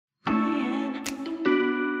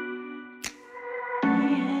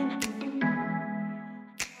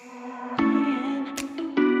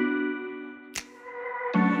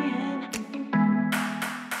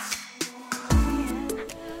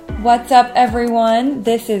What's up, everyone?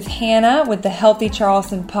 This is Hannah with the Healthy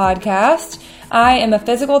Charleston podcast. I am a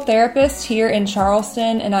physical therapist here in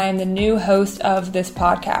Charleston, and I am the new host of this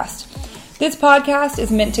podcast. This podcast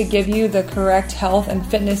is meant to give you the correct health and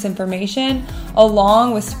fitness information,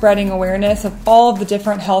 along with spreading awareness of all of the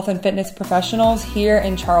different health and fitness professionals here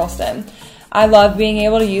in Charleston. I love being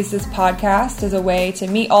able to use this podcast as a way to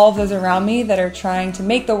meet all of those around me that are trying to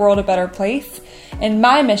make the world a better place. And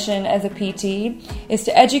my mission as a PT is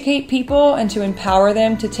to educate people and to empower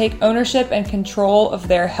them to take ownership and control of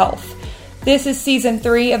their health. This is season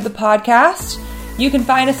 3 of the podcast. You can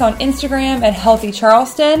find us on Instagram at Healthy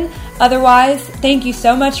Charleston. Otherwise, thank you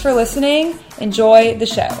so much for listening. Enjoy the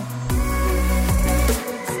show.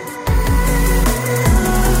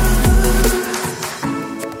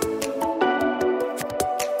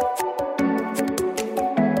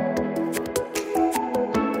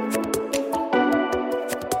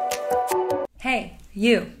 Hey,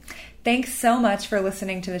 you. Thanks so much for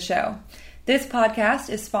listening to the show. This podcast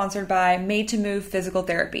is sponsored by Made to Move Physical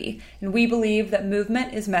Therapy, and we believe that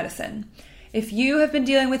movement is medicine. If you have been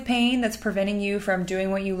dealing with pain that's preventing you from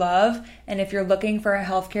doing what you love, and if you're looking for a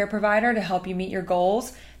healthcare provider to help you meet your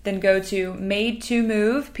goals, then go to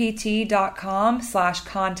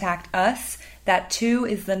madetomovept.com/contact us. That 2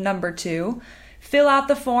 is the number 2. Fill out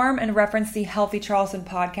the form and reference the Healthy Charleston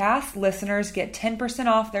podcast. Listeners get 10%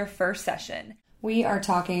 off their first session. We are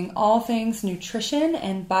talking all things nutrition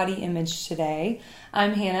and body image today.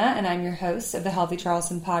 I'm Hannah, and I'm your host of the Healthy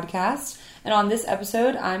Charleston podcast. And on this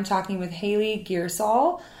episode, I'm talking with Haley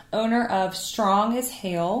Gearsall, owner of Strong As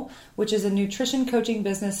Hale, which is a nutrition coaching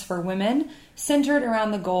business for women centered around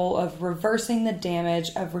the goal of reversing the damage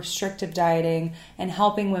of restrictive dieting and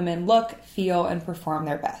helping women look, feel, and perform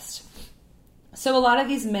their best. So a lot of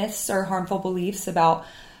these myths or harmful beliefs about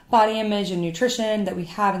body image and nutrition that we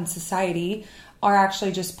have in society are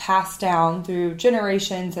actually just passed down through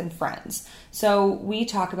generations and friends. So we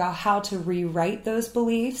talk about how to rewrite those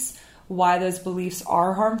beliefs, why those beliefs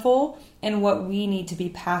are harmful, and what we need to be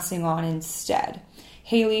passing on instead.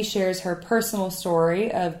 Haley shares her personal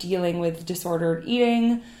story of dealing with disordered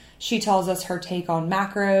eating. She tells us her take on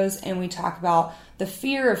macros, and we talk about the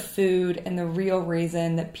fear of food and the real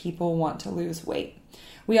reason that people want to lose weight.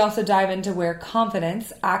 We also dive into where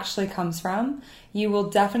confidence actually comes from. You will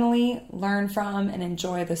definitely learn from and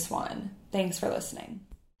enjoy this one. Thanks for listening.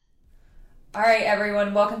 All right,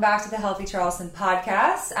 everyone, welcome back to the Healthy Charleston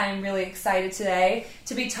podcast. I'm really excited today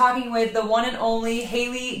to be talking with the one and only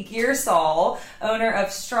Haley Gearsall, owner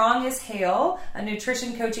of Strong As Hale, a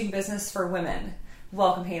nutrition coaching business for women.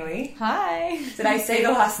 Welcome, Haley. Hi. Did I say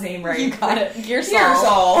the last name right? You got it.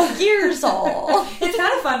 Gearsall. It's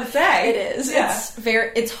kind of fun to say. It is. Yeah.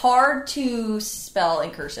 It's hard to spell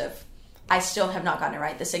in cursive. I still have not gotten it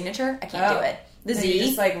right. The signature, I can't do it. The Z.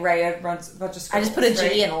 You just write a bunch of scribbles, I just put a G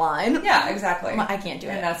right? in a line. Yeah, exactly. I can't do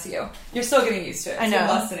it. And that's you. You're still getting used to it. I know. It's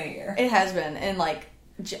been less than a year. It has been. And I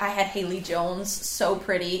had Haley Jones. So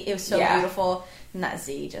pretty. It was so beautiful. And that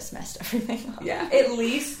Z just messed everything up. Yeah. At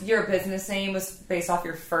least your business name was based off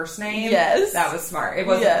your first name. Yes. That was smart. It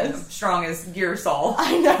wasn't Strong As Gearsall.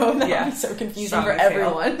 I know. That would be so confusing Strong for as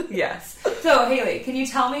everyone. Hale. Yes. So, Haley, can you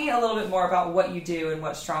tell me a little bit more about what you do and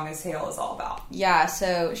what Strong As Hale is all about? Yeah,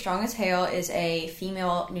 so Strong As Hale is a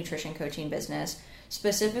female nutrition coaching business,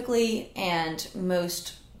 specifically and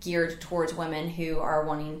most geared towards women who are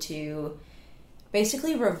wanting to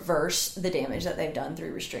basically reverse the damage that they've done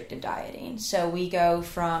through restrictive dieting. So we go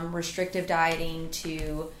from restrictive dieting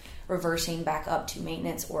to reversing back up to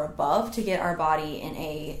maintenance or above to get our body in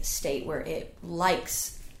a state where it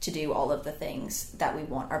likes to do all of the things that we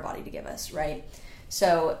want our body to give us, right?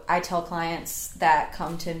 So I tell clients that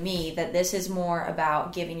come to me that this is more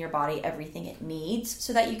about giving your body everything it needs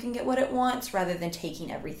so that you can get what it wants rather than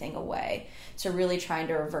taking everything away. So really trying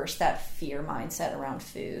to reverse that fear mindset around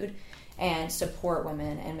food and support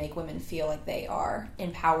women and make women feel like they are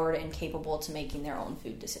empowered and capable to making their own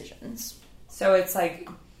food decisions. So it's like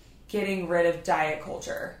getting rid of diet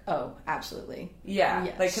culture. Oh, absolutely. Yeah,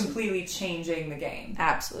 yes. Like completely changing the game.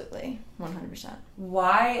 Absolutely, 100%.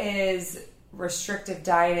 Why is restrictive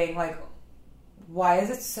dieting, why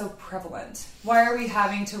is it so prevalent? Why are we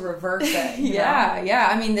having to reverse it? Yeah.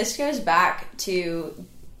 I mean, this goes back to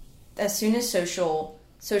as soon as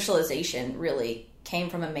socialization really came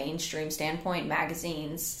from a mainstream standpoint,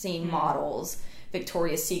 magazines, seeing models,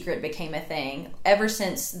 Victoria's Secret became a thing. Ever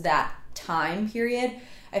since that time period,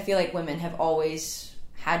 I feel like women have always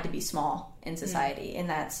had to be small in society, and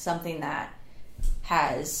that's something that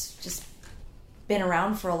has just been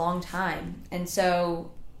around for a long time. And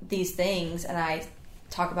so these things, and I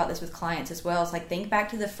talk about this with clients as well, it's like think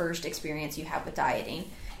back to the first experience you have with dieting.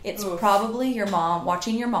 It's probably your mom,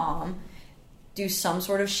 watching your mom do some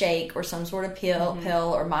sort of shake or some sort of pill,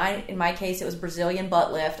 or in my case, it was Brazilian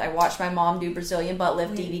butt lift. I watched my mom do Brazilian butt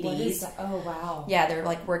lift DVDs. What is that? Oh, wow. Yeah, they're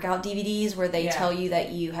like workout DVDs where they tell you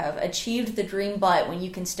that you have achieved the dream butt when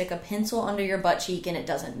you can stick a pencil under your butt cheek and it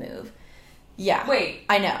doesn't move. Yeah. Wait.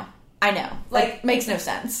 I know. Like, makes no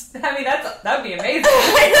sense. I mean, that'd be amazing.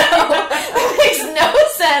 I know. It makes no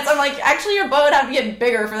sense. I'm like, actually, your butt would have to get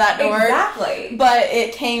bigger for that to work. Exactly. But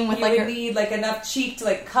it came with you like... would need like enough cheek to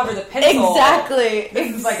like cover the pencil. Exactly.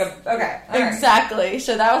 This is like a... Okay. Exactly. Right.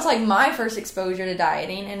 So that was like my first exposure to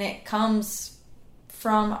dieting, and it comes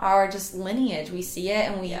from our just lineage. We see it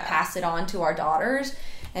and we pass it on to our daughters.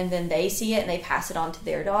 And then they see it and they pass it on to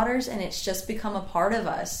their daughters, and it's just become a part of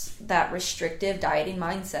us, that restrictive dieting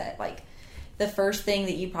mindset. Like, the first thing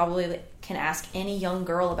that you probably can ask any young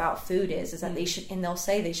girl about food is that they should, and they'll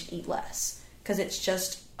say they should eat less, because it's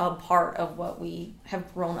just a part of what we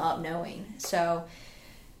have grown up knowing. So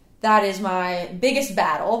that is my biggest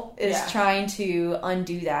battle, is trying to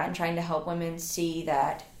undo that and trying to help women see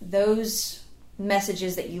that those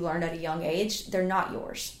messages that you learned at a young age, they're not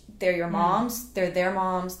yours. They're your mom's, they're their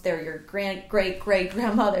moms, they're your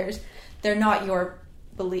great-great-grandmothers. They're not your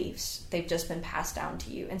beliefs. They've just been passed down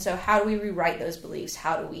to you. And so how do we rewrite those beliefs?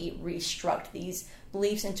 How do we restruct these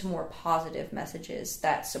beliefs into more positive messages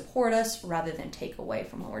that support us rather than take away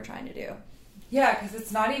from what we're trying to do? Yeah, because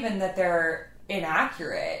it's not even that they're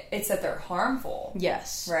inaccurate. It's that they're harmful.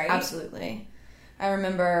 Yes. Right? Absolutely. I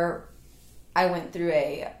remember I went through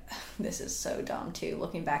this is so dumb too,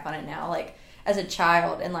 looking back on it now, like, as a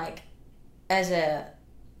child and like as a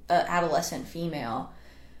adolescent female,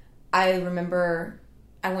 I remember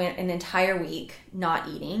I went an entire week not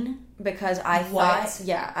eating because I thought,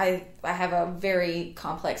 I have a very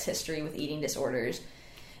complex history with eating disorders,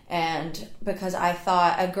 and because I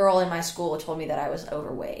thought a girl in my school told me that I was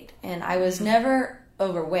overweight, and I was never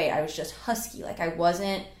overweight. I was just husky. Like, I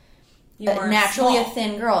wasn't naturally a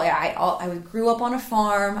thin girl. Yeah, I grew up on a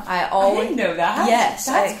farm. I didn't know that. Yes,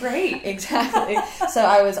 that's great. Exactly. So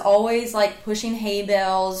I was always like pushing hay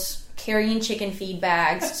bales, carrying chicken feed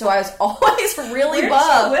bags. So I was always really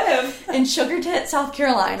buff. Where did you live? In Sugar Tit, South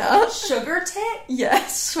Carolina. Sugar Tit?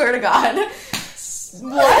 Yes, swear to God.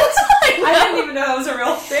 What? I didn't even know that was a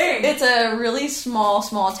real thing. It's a really small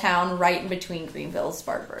town right in between Greenville and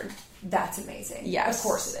Spartanburg. That's amazing. Yes. Of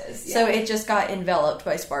course it is. Yeah. So it just got enveloped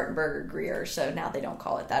by Spartanburg or Greer, so now they don't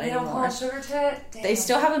call it that anymore. They don't call it Sugar Tit? Damn. They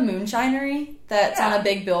still have a moonshinery that's on a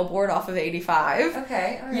big billboard off of 85.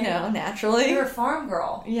 Okay, all right. You know, naturally. You're a farm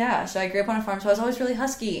girl. Yeah, so I grew up on a farm, so I was always really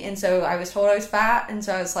husky, and so I was told I was fat, and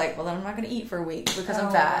so I was like, well, then I'm not going to eat for a week because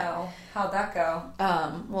I'm fat. No. How'd that go?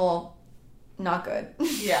 Well, not good.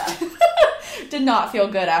 Yeah. Did not feel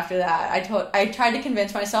good after that. I tried to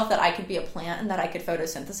convince myself that I could be a plant and that I could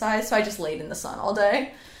photosynthesize, so I just laid in the sun all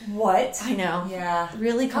day. What? I know. Yeah.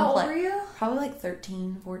 Really complex. How old were you? Probably like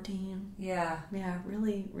 13, 14. Yeah. Yeah,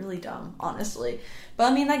 really, really dumb, honestly.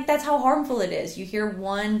 But I mean, like, that's how harmful it is. You hear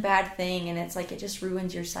one bad thing and it's like it just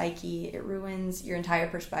ruins your psyche. It ruins your entire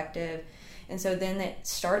perspective. And so then it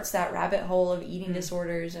starts that rabbit hole of eating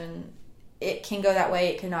disorders, and it can go that way.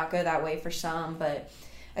 It cannot go that way for some, but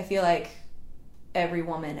I feel like every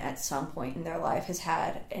woman at some point in their life has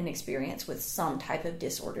had an experience with some type of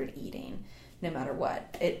disordered eating, no matter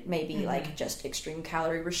what. It may be like just extreme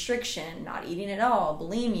calorie restriction, not eating at all,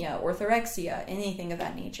 bulimia, orthorexia, anything of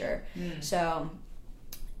that nature. So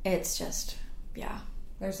it's just,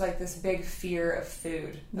 There's like this big fear of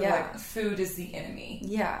food. Like, food is the enemy.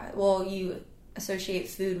 Yeah. Well, you associate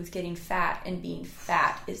food with getting fat, and being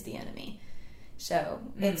fat is the enemy. So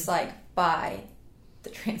it's like, by the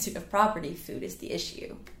transitive property, food is the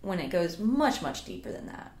issue, when it goes much, much deeper than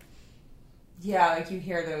that. Yeah, like you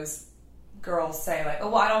hear those girls say like, oh,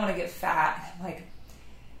 well, I don't want to get fat. I'm like,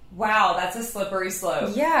 wow, that's a slippery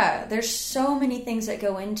slope. Yeah, there's so many things that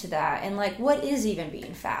go into that. And like, what is even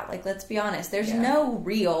being fat? Like, let's be honest, there's no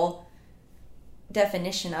real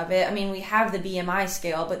definition of it. I mean, we have the BMI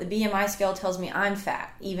scale, but the BMI scale tells me I'm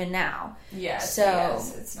fat even now. Yes. So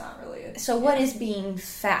yes, it's not really. So what is being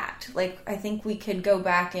fat? Like, I think we could go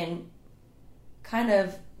back and kind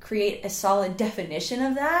of create a solid definition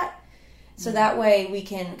of that, so that way we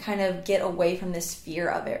can kind of get away from this fear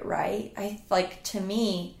of it, right? To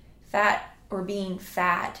me, fat or being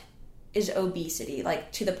fat is obesity,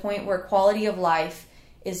 like to the point where quality of life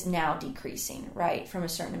is now decreasing, right, from a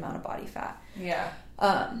certain amount of body fat. Yeah.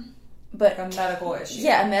 But a medical issue.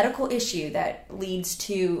 Yeah, a medical issue that leads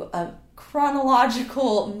to a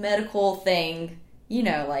chronological medical thing,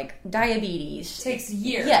 like diabetes. It takes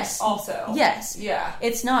years. Yes. Also. Yes. Yeah.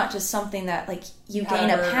 It's not just something that like you gain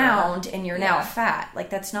have a pound and you're now fat. Like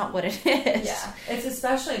that's not what it is. Yeah. It's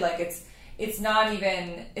especially like it's not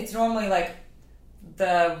even, it's normally like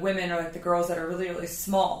the women or like the girls that are really, really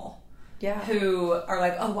small. Yeah. Who are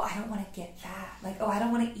like, oh, well, I don't want to get fat. Like, oh, I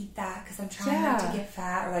don't want to eat that because I'm trying not to get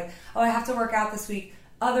fat. Or like, oh, I have to work out this week.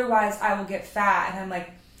 Otherwise, I will get fat. And I'm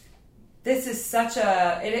like, this is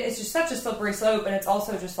it's just such a slippery slope. And it's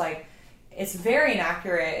also just like, it's very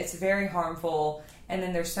inaccurate. It's very harmful. And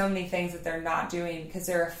then there's so many things that they're not doing because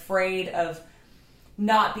they're afraid of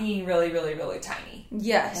not being really, really, really tiny.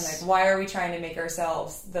 Yes. And like, why are we trying to make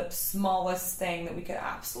ourselves the smallest thing that we could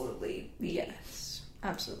absolutely be? Yes.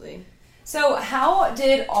 Absolutely. So how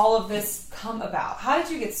did all of this come about? How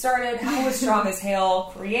did you get started? How was Strong As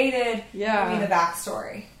Hale created? Yeah. Give me the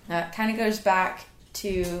backstory. That kind of goes back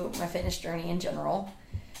to my fitness journey in general.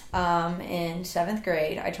 In 7th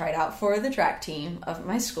grade, I tried out for the track team of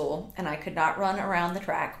my school, and I could not run around the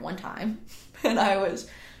track one time. And I was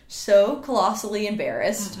so colossally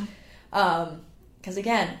embarrassed. Because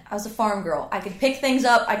again, I was a farm girl. I could pick things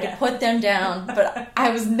up, I could put them down, but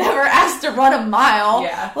I was never asked to run a mile.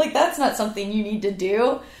 Yeah. Like, that's not something you need to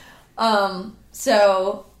do.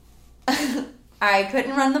 So I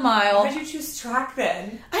couldn't run the mile. Why did you choose track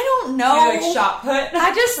then? I don't know. You like shot put?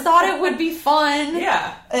 I just thought it would be fun.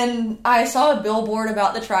 Yeah. And I saw a billboard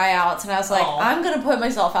about the tryouts, and I was like, I'm going to put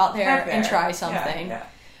myself out there and try something. Yeah.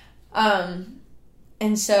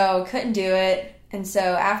 And so couldn't do it. And so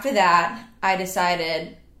after that, I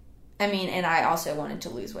decided, and I also wanted to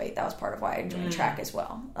lose weight. That was part of why I joined track as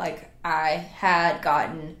well. Like, I had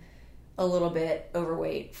gotten a little bit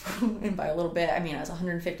overweight. And by a little bit, I mean, I was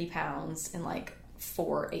 150 pounds and like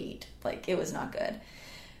 4'8". Like, it was not good.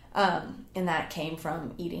 And that came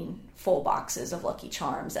from eating full boxes of Lucky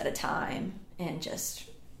Charms at a time and just,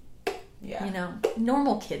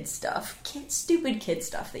 normal kid stuff. Stupid kid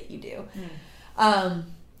stuff that you do.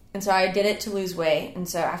 And so I did it to lose weight. And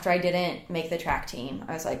so after I didn't make the track team,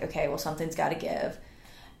 I was like, okay, well, something's got to give.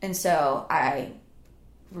 And so I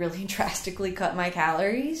really drastically cut my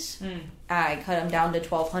calories. I cut them down to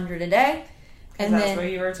 1,200 a day. And that's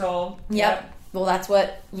what you were told? Yep. Well, that's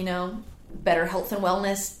what,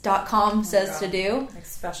 betterhealthandwellness.com says to do. Like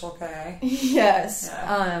Special K. Yes.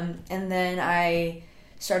 Yeah. And then I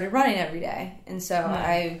started running every day. And so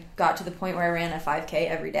I got to the point where I ran a 5K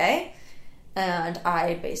every day. And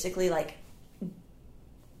I basically,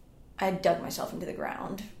 I dug myself into the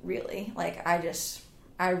ground, really. Like, I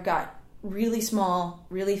got really small,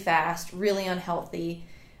 really fast, really unhealthy.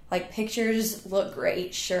 Like, pictures look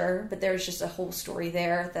great, sure, but there's just a whole story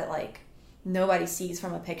there that, nobody sees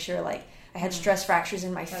from a picture. Like, I had stress fractures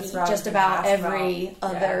in my feet just about every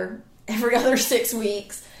other 6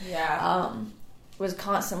 weeks. Yeah. Was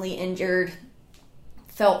constantly injured,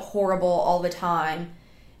 felt horrible all the time.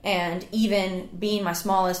 And even being my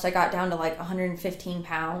smallest, I got down to 115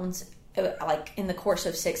 pounds, in the course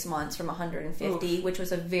of 6 months from 150, which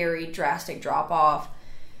was a very drastic drop off.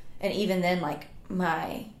 And even then,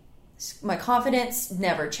 my confidence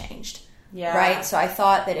never changed. Yeah. Right? So I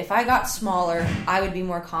thought that if I got smaller, I would be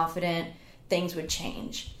more confident, things would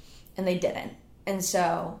change. And they didn't. And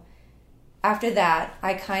so after that,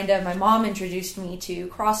 my mom introduced me to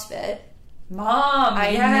CrossFit. Mom,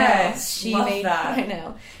 I know. She made that. I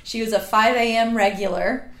know. She was a 5 a.m.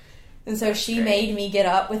 regular. And so she made me get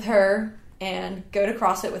up with her and go to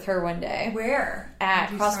CrossFit with her one day. Where? At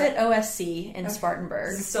CrossFit OSC in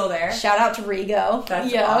Spartanburg. Is it still there? Shout out to Rigo.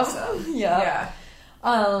 That's awesome. Yeah.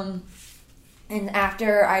 And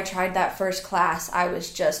after I tried that first class, I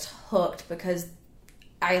was just hooked because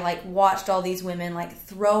I watched all these women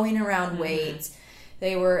throwing around weights.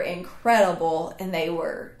 They were incredible, and they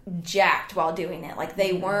were jacked while doing it.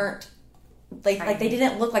 They weren't, they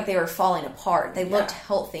didn't look like they were falling apart. They looked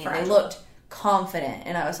healthy, and they looked confident,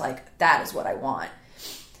 and I was like, that is what I want.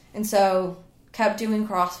 And so, kept doing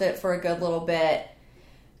CrossFit for a good little bit.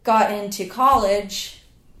 Got into college,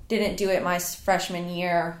 didn't do it my freshman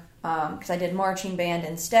year, because I did marching band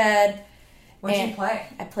instead. What did you play?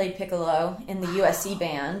 I played piccolo in the USC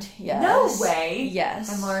band. Yes. No way.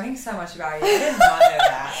 Yes. I'm learning so much about you. I did not know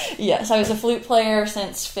that. Yes, I was a flute player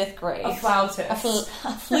since 5th grade. A flautist. A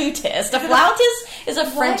flutist. A flautist is a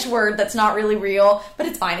French word that's not really real, but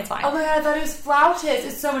it's fine. It's fine. Oh my god, I thought it was flautist.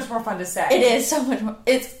 It's so much more fun to say. It is so much more.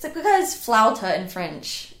 It's because flauta in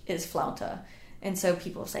French is flauta. And so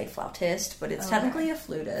people say flautist, but it's technically a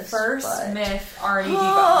flutist. First myth already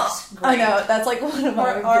debunked. I know, that's one of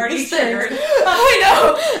my already triggered.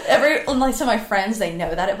 I know. So my friends, they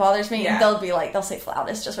know that it bothers me, and they'll say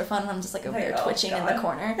flautist just for fun, and I'm just over there twitching in the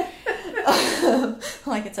corner.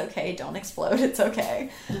 Like, it's okay, don't explode, it's okay.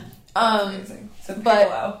 Amazing. So piccolo.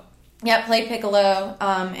 But, yeah, played piccolo,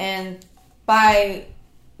 and by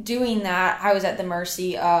doing that, I was at the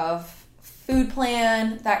mercy of food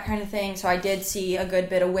plan, that kind of thing, so I did see a good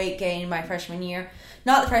bit of weight gain my freshman year.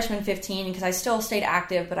 Not the freshman 15, because I still stayed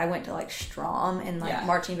active, but I went to, like, Strom, and, like,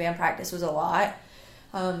 marching band practice was a lot.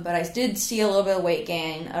 But I did see a little bit of weight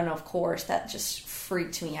gain, and of course, that just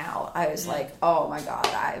freaked me out. I was like, oh my god,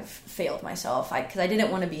 I've failed myself. Because I didn't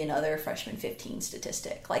want to be another freshman 15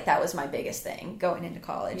 statistic. Like, that was my biggest thing going into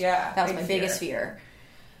college. Yeah. That was my biggest fear.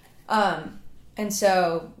 And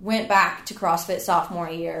so, went back to CrossFit sophomore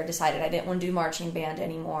year, decided I didn't want to do marching band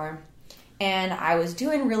anymore. And I was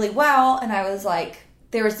doing really well, and I was like,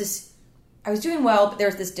 I was doing well, but there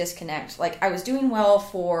was this disconnect. Like, I was doing well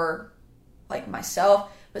for, like, myself,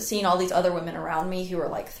 but seeing all these other women around me who were,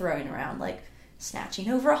 like, throwing around, like, snatching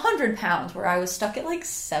over 100 pounds, where I was stuck at, like,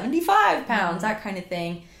 75 pounds, that kind of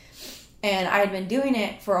thing. And I had been doing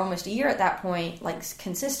it for almost a year at that point, like,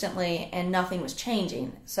 consistently, and nothing was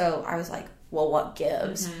changing. So I was like, well, what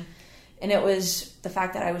gives? And it was the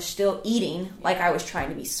fact that I was still eating like I was trying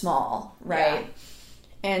to be small, right?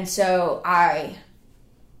 And so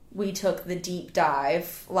we took the deep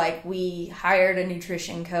dive. Like, we hired a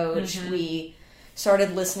nutrition coach. We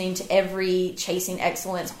started listening to every Chasing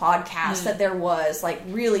Excellence podcast that there was. Like,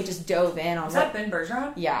 really just dove in on... Has that been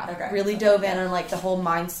Bergeron? Yeah. Okay. Really dove in on, like, the whole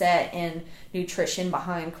mindset and nutrition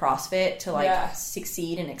behind CrossFit to, like,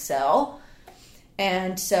 succeed and excel.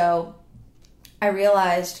 And so I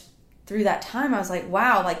realized through that time, I was like,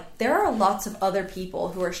 wow, like, there are lots of other people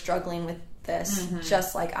who are struggling with this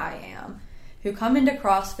just like I am, who come into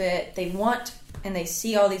CrossFit, they want, and they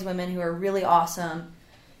see all these women who are really awesome,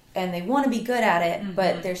 and they want to be good at it,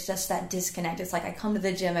 but there's just that disconnect. It's like, I come to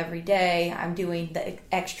the gym every day, I'm doing the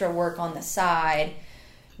extra work on the side,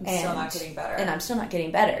 I'm still not getting better. And I'm still not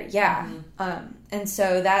getting better, and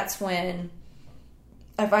so that's when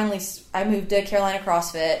I moved to Carolina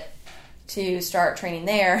CrossFit to start training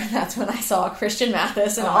there. That's when I saw Christian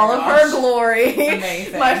Mathis in all of her glory.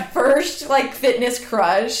 Amazing. My first, like, fitness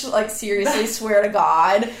crush. Like, seriously, swear to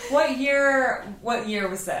God. What year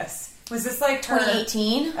was this? Was this like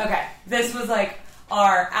 2018? Okay. This was like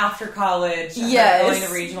our after college. Going to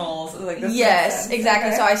regionals. Like, this yes,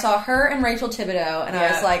 exactly. Okay. So I saw her and Rachel Thibodeau, and I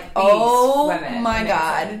was like, oh my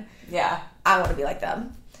God. Yeah. I want to be like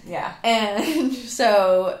them. Yeah. And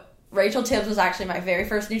so Rachel Tibbs was actually my very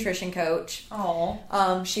first nutrition coach.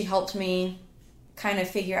 Oh. She helped me kind of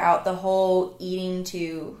figure out the whole eating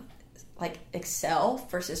to, like, excel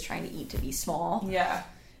versus trying to eat to be small. Yeah.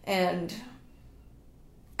 And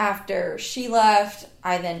after she left,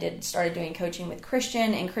 I then started doing coaching with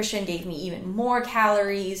Christian, and Christian gave me even more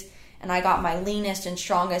calories, and I got my leanest and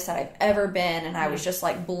strongest that I've ever been, and I was just,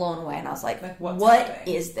 like, blown away, and I was like what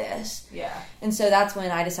is this? Yeah. And so that's when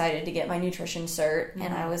I decided to get my nutrition cert,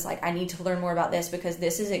 and I was like, I need to learn more about this, because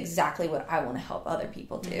this is exactly what I want to help other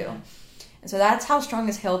people do. And so that's how Strong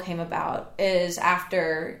As Hale came about, is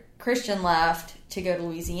after Christian left to go to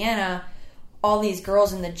Louisiana, all these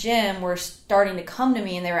girls in the gym were starting to come to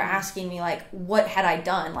me, and they were asking me, like, what had I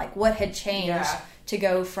done? Like, what had changed to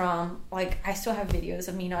go from, like, I still have videos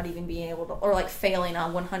of me not even being able to, or, like, failing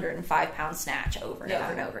on 105-pound snatch over and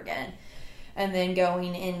over and over again. And then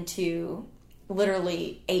going into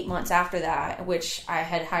literally 8 months after that, which I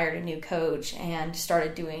had hired a new coach and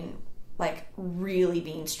started doing, like, really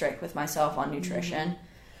being strict with myself on nutrition.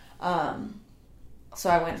 So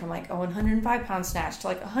I went from, like, a 105-pound snatch to,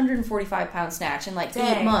 like, a 145-pound snatch in, like,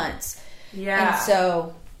 8 months. Yeah. And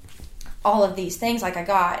so all of these things, like, I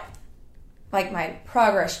got, like, my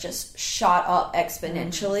progress just shot up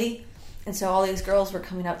exponentially. And so all these girls were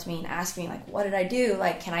coming up to me and asking me, like, what did I do?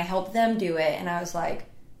 Like, can I help them do it? And I was like,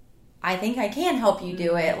 I think I can help you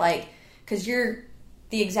do it. Like, because you're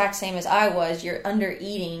the exact same as I was. You're under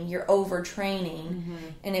eating, you're overtraining.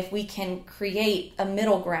 And if we can create a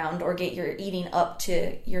middle ground, or get your eating up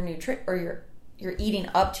to your you're eating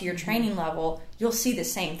up to your training level, you'll see the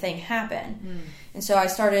same thing happen. And so I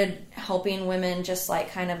started helping women just,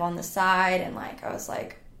 like, kind of on the side, and, like, I was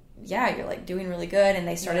like, yeah, you're, like, doing really good, and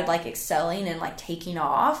they started like excelling and, like, taking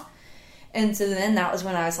off. And so then that was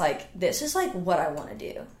when I was like, this is, like, what I want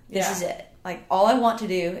to do. This is it. Like, all I want to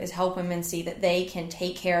do is help women see that they can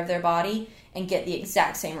take care of their body and get the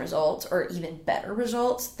exact same results, or even better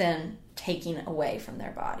results, than taking away from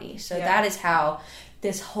their body. So that is how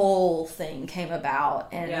this whole thing came about,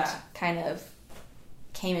 and kind of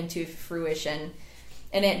came into fruition.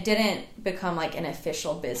 And it didn't become, like, an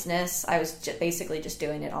official business. I was basically just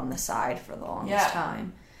doing it on the side for the longest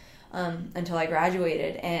time, until I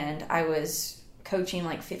graduated. And I was coaching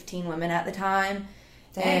like 15 women at the time.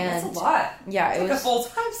 Dang, and that's a lot. Yeah, it was like a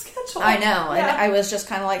full-time schedule. I know. Yeah. And I was just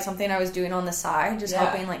kind of like something I was doing on the side, just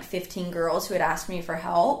helping like 15 girls who had asked me for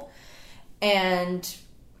help. And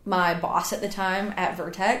my boss at the time at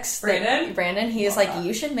Vertex, Brandon, he was like,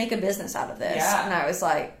 you should make a business out of this. Yeah. And I was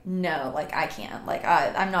like, no, like I can't. Like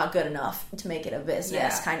I'm not good enough to make it a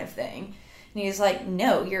business kind of thing. And he was like,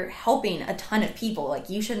 no, you're helping a ton of people. Like,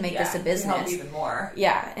 you should make this a business. Help even more.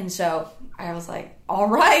 Yeah. And so I was like, all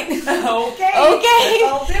right. Okay.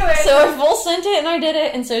 I'll do it. So I full sent it and I did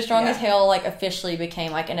it. And so Strong As Hale, like, officially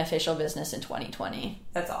became, like, an official business in 2020.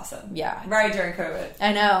 That's awesome. Yeah. Right during COVID.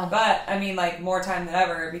 I know. But, I mean, like, more time than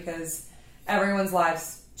ever because everyone's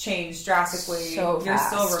lives changed drastically. So You're fast.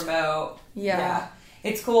 still remote. Yeah.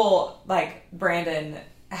 It's cool, like, Brandon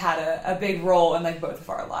had a big role in, like, both of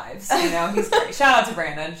our lives. You know, he's great. Shout out to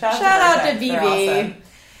Brandon. Shout out to BB. Awesome.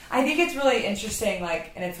 I think it's really interesting,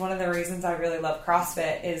 like, and it's one of the reasons I really love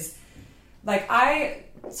CrossFit is, like,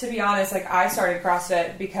 to be honest, like, I started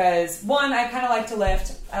CrossFit because, one, I kind of like to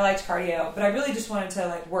lift. I liked cardio, but I really just wanted to,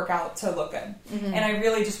 like, work out to look good. Mm-hmm. And I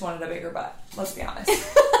really just wanted a bigger butt. Let's be honest.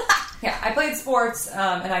 Yeah, I played sports,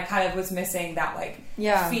 and I kind of was missing that, like,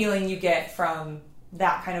 feeling you get from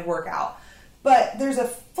that kind of workout. But there's a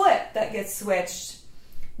flip that gets switched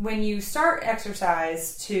when you start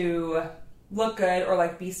exercise to look good or,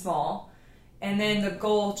 like, be small. And then the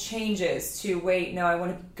goal changes to, wait, no, I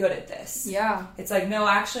want to be good at this. Yeah. It's like, no,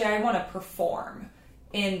 actually, I want to perform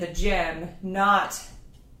in the gym, not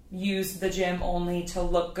use the gym only to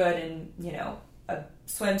look good in, you know, a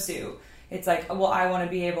swimsuit. It's like, well, I want to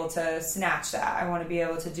be able to snatch that. I want to be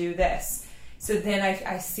able to do this. So then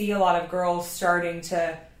I see a lot of girls starting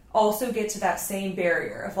to also get to that same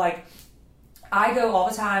barrier of, like, I go all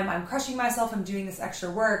the time, I'm crushing myself, I'm doing this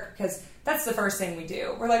extra work because that's the first thing we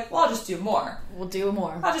do. We're like, well, I'll just do more. We'll do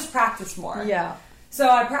more. I'll just practice more. Yeah. So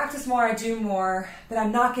I practice more, I do more, but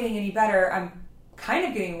I'm not getting any better. I'm kind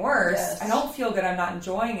of getting worse. Yes. I don't feel good. I'm not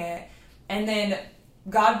enjoying it. And then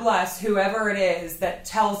God bless whoever it is that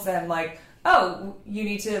tells them, like, oh, you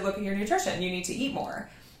need to look at your nutrition. You need to eat more.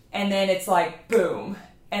 And then it's like, boom.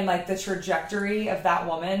 And, like, the trajectory of that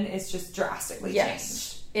woman is just drastically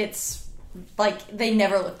changed. It's like they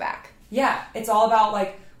never look back. Yeah. It's all about,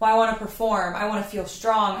 like, well, I want to perform. I want to feel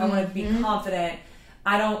strong. I want to be confident.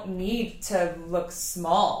 I don't need to look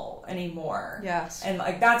small anymore. Yes. And,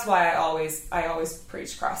 like, that's why I always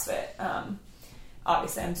preach CrossFit.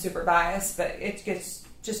 Obviously, I'm super biased, but it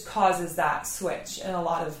just causes that switch in a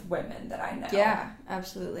lot of women that I know. Yeah,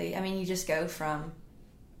 absolutely. I mean, you just go from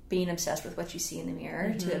being obsessed with what you see in the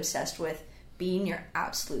mirror to obsessed with being your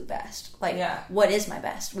absolute best. Like, what is my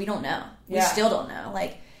best? We don't know. We still don't know.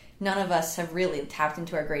 Like, none of us have really tapped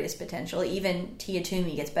into our greatest potential. Even Tia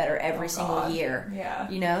Toomey gets better every single year. Yeah.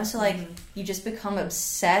 You know? So, like, you just become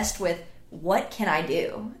obsessed with what can I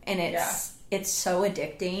do? And it's so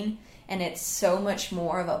addicting. And it's so much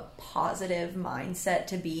more of a positive mindset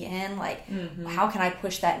to be in. Like, how can I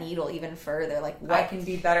push that needle even further? Like, what I can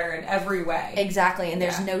be better in every way. Exactly. And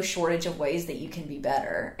there's no shortage of ways that you can be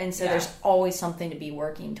better. And so there's always something to be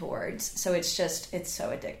working towards. So it's so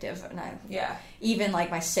addictive. And even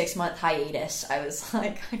like my 6-month hiatus, I was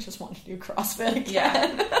like, I just want to do CrossFit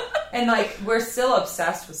again. Yeah. And, like, we're still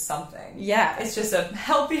obsessed with something. Yeah. It's just a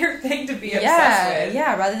healthier thing to be obsessed with.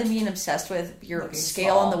 Yeah, rather than being obsessed with your Looking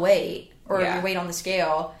scale small. on the weight or your weight on the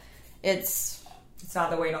scale, it's not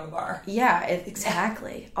the weight on the bar. Yeah,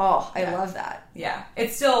 exactly. Oh, I love that. Yeah.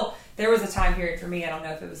 It's still, there was a time period for me, I don't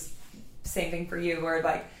know if it was the same thing for you, where,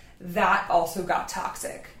 like, that also got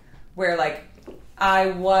toxic. Where, like,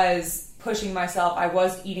 I was pushing myself, I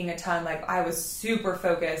was eating a ton, like, I was super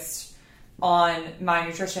focused on my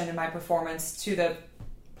nutrition and my performance to the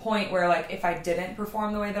point where, like, if I didn't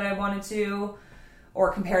perform the way that I wanted to,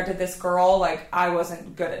 or compared to this girl, like, I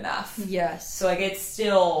wasn't good enough. Yes. So, like, it's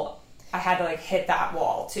still, I had to, like, hit that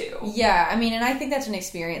wall too. Yeah, I mean, and I think that's an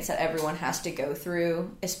experience that everyone has to go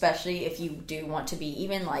through, especially if you do want to be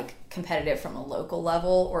even, like, competitive from a local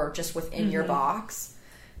level or just within your box.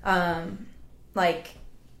 Like,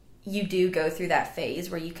 you do go through that phase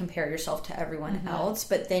where you compare yourself to everyone else,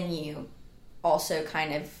 but then you also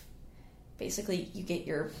kind of, basically, you get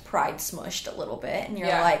your pride smushed a little bit, and you're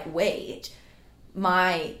like, wait,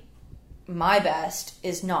 my best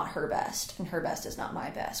is not her best, and her best is not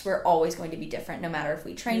my best. We're always going to be different, no matter if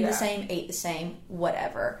we trained the same, ate the same,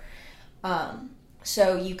 whatever.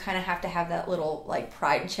 So you kind of have to have that little, like,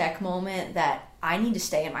 pride check moment that I need to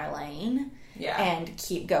stay in my lane and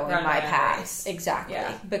keep going my path. Exactly.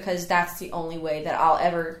 Because that's the only way that I'll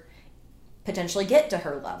ever potentially get to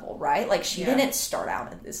her level, right? Like, she didn't start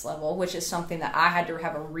out at this level, which is something that I had to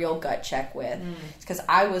have a real gut check with. Because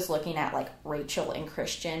I was looking at, like, Rachel and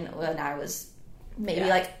Christian when I was maybe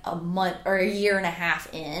like a month or a year and a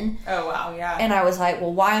half in. Oh, wow, yeah. And I was like,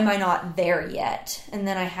 well, why am I not there yet? And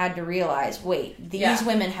then I had to realize, wait, these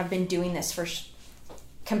women have been doing this for,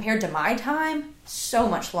 compared to my time, so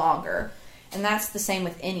much longer. And that's the same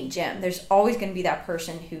with any gym. There's always going to be that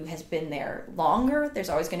person who has been there longer. There's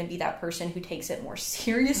always going to be that person who takes it more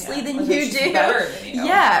seriously than you do. Better than you.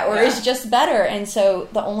 Is just better. And so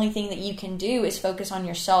the only thing that you can do is focus on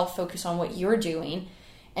yourself, focus on what you're doing,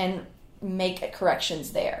 and make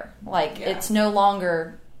corrections there. Like, it's no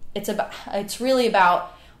longer, it's really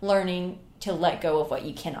about learning to let go of what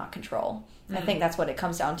you cannot control. I think that's what it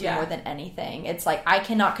comes down to more than anything. It's like, I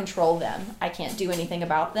cannot control them. I can't do anything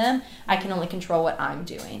about them. I can only control what I'm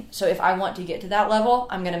doing. So if I want to get to that level,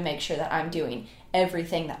 I'm going to make sure that I'm doing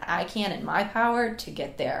everything that I can in my power to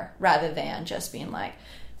get there, rather than just being like,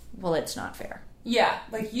 well, it's not fair. Yeah,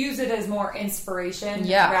 like, use it as more inspiration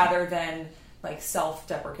rather than, like,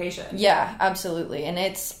 self-deprecation. Yeah, absolutely. And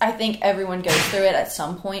I think everyone goes through it at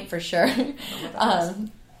some point, for sure.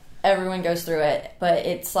 Everyone goes through it, but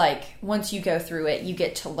it's like, once you go through it, you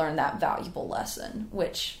get to learn that valuable lesson,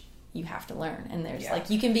 which you have to learn. And there's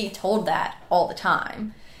like, you can be told that all the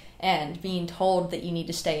time, and being told that you need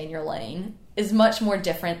to stay in your lane is much more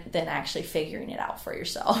different than actually figuring it out for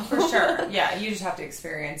yourself. For sure. Yeah, you just have to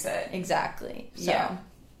experience it. Exactly. So. Yeah.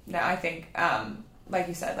 No, I think, like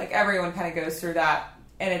you said, like, everyone kind of goes through that,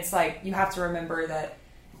 and it's like, you have to remember that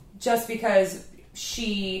just because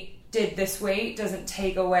she did this weight doesn't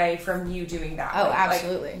take away from you doing that weight.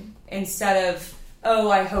 Absolutely. Like, instead of, oh,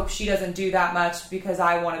 I hope she doesn't do that much because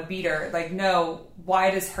I want to beat her. Like, no,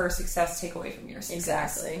 why does her success take away from your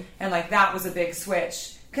success? Exactly. And, like, that was a big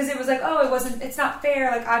switch. Because it was like, oh, it's not fair.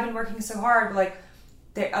 Like, I've been working so hard. But,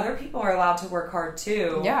 like, other people are allowed to work hard,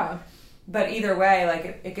 too. Yeah. But either way,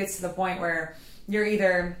 like, it gets to the point where you're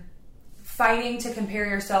either fighting to compare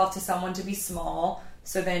yourself to someone to be small,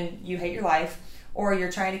 so then you hate your life, or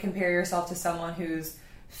you're trying to compare yourself to someone who's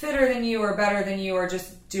fitter than you or better than you or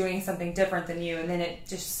just doing something different than you, and then it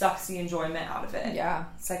just sucks the enjoyment out of it. Yeah.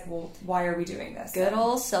 It's like, well, why are we doing this? Good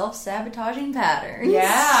old self-sabotaging patterns.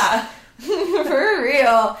 Yeah. For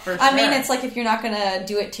real. For sure. I mean, it's like, if you're not going to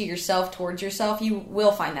do it to yourself, towards yourself, you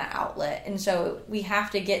will find that outlet. And so we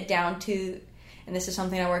have to get down to, and this is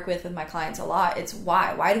something I work with my clients a lot, it's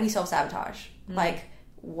why. Why do we self-sabotage? Like,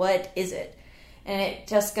 what is it? And it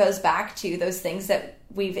just goes back to those things that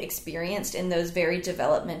we've experienced in those very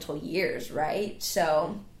developmental years, right?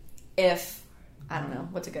 So if, I don't know,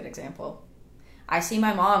 what's a good example? I see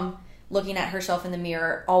my mom looking at herself in the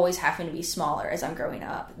mirror, always having to be smaller as I'm growing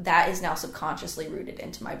up. That is now subconsciously rooted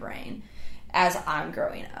into my brain as I'm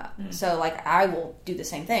growing up. So, like, I will do the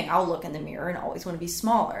same thing. I'll look in the mirror and always want to be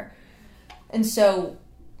smaller. And so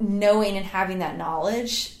knowing and having that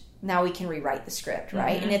knowledge, now we can rewrite the script,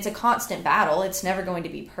 right? And it's a constant battle. It's never going to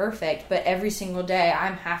be perfect, but every single day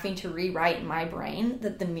I'm having to rewrite in my brain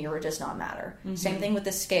that the mirror does not matter. Same thing with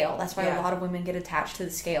the scale. That's why a lot of women get attached to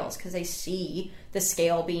the scales, because they see the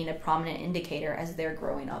scale being a prominent indicator as they're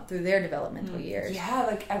growing up through their developmental years. Yeah,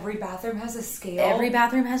 like, every bathroom has a scale. Every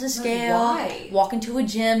bathroom has a scale. Why? Walk into a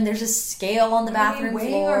gym, there's a scale on the bathroom weighing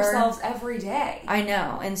floor. ourselves every day. I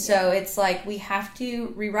know. And so it's like, we have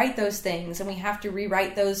to rewrite those things, and we have to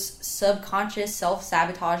rewrite those subconscious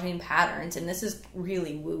self-sabotaging patterns. And this is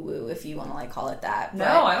really woo-woo, if you want to, like, call it that.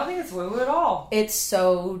 No, I don't think it's woo-woo at all. It's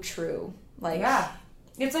so true. Like, yeah.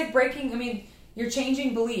 It's like breaking, you're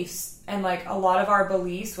changing beliefs. And, like, a lot of our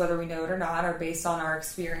beliefs, whether we know it or not, are based on our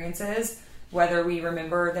experiences, whether we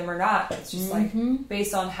remember them or not. It's just, like,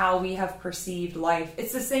 based on how we have perceived life.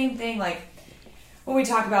 It's the same thing, like, when we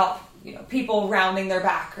talk about, you know, people rounding their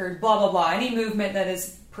back or blah, blah, blah, any movement that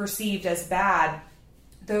is perceived as bad,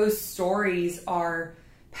 those stories are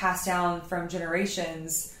passed down from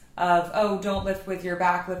generations of, oh, don't lift with your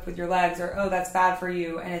back, lift with your legs, or, oh, that's bad for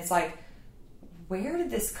you. And it's like, where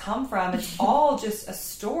did this come from? It's all just a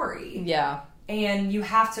story. Yeah. And you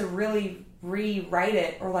have to really rewrite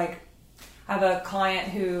it. Or, like, I have a client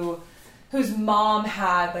whose mom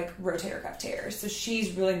had, like, rotator cuff tears. So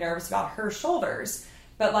she's really nervous about her shoulders.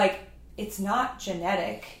 But, like, it's not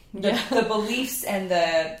genetic. The beliefs and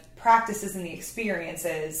the practices and the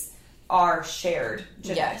experiences are shared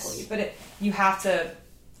genetically. Yes. But you have to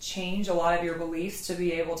change a lot of your beliefs to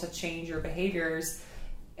be able to change your behaviors.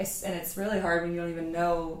 And it's really hard when you don't even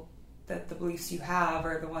know that the beliefs you have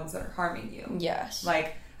are the ones that are harming you. Yes.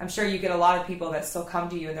 Like, I'm sure you get a lot of people that still come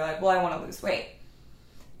to you and they're like, well, I want to lose weight.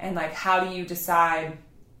 And, like, how do you decide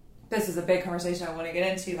this is a big conversation I want to get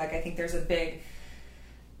into. Like, I think there's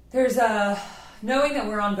knowing that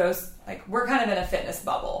we're on both, like, we're kind of in a fitness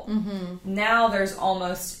bubble. Mm-hmm. Now there's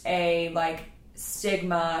almost a, like,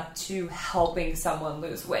 stigma to helping someone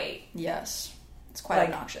lose weight. Yes. It's quite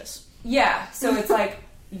obnoxious. Yeah. So it's like,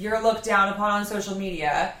 you're looked down upon on social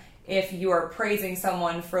media if you're praising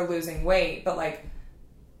someone for losing weight, but, like,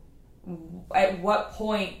 at what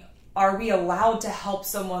point are we allowed to help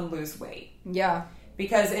someone lose weight? Yeah.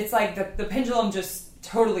 Because it's like the pendulum just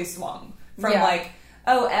totally swung from like,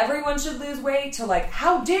 oh, everyone should lose weight to like,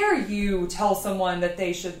 how dare you tell someone that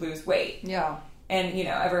they should lose weight? Yeah. And, you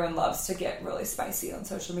know, everyone loves to get really spicy on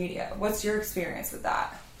social media. What's your experience with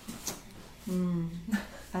that?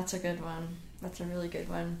 That's a good one. That's a really good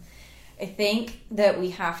one. I think that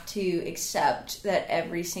we have to accept that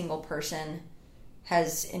every single person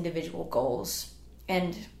has individual goals,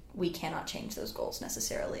 and we cannot change those goals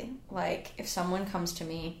necessarily. Like, if someone comes to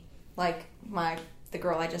me, like the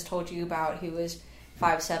girl I just told you about who is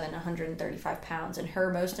 5'7", 135 pounds, and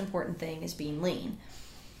her most important thing is being lean.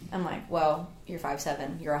 I'm like, well, you're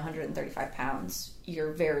 5'7", you're 135 pounds,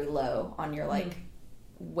 you're very low on your, like,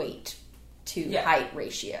 weight to height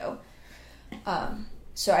ratio.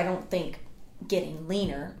 So I don't think getting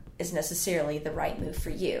leaner is necessarily the right move for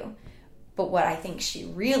you. But what I think she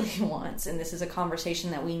really wants, and this is a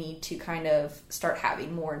conversation that we need to kind of start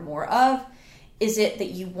having more and more of, is it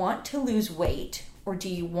that you want to lose weight, or do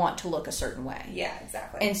you want to look a certain way? Yeah,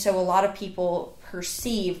 exactly. And so a lot of people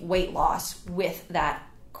perceive weight loss with that,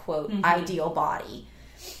 quote, ideal body.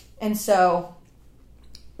 And so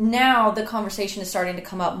now the conversation is starting to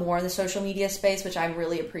come up more in the social media space, which I'm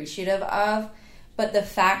really appreciative of. But the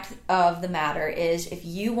fact of the matter is, if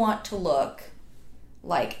you want to look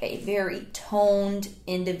like a very toned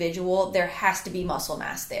individual, there has to be muscle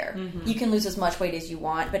mass there. Mm-hmm. You can lose as much weight as you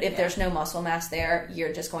want, but if there's no muscle mass there,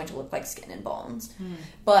 you're just going to look like skin and bones. Mm.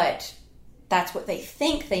 But that's what they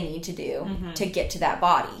think they need to do to get to that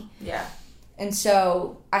body. Yeah. And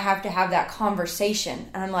so I have to have that conversation.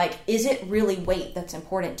 And I'm like, is it really weight that's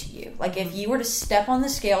important to you? Like, if you were to step on the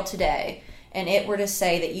scale today and it were to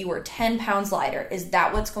say that you were 10 pounds lighter, is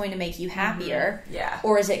that what's going to make you happier? Yeah.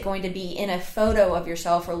 Or is it going to be in a photo of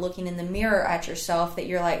yourself or looking in the mirror at yourself that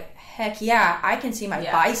you're like, heck yeah, I can see my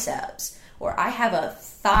biceps, or I have a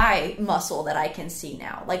thigh muscle that I can see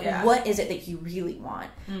now. Like, what is it that you really want?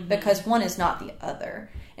 Because one is not the other.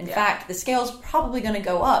 In fact, the scale's probably going to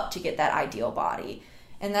go up to get that ideal body.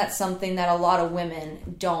 And that's something that a lot of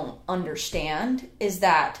women don't understand, is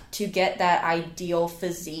that to get that ideal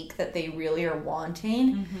physique that they really are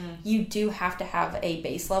wanting, you do have to have a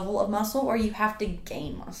base level of muscle, or you have to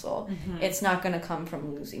gain muscle. It's not going to come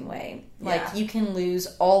from losing weight. Like, you can lose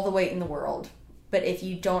all the weight in the world, but if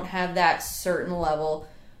you don't have that certain level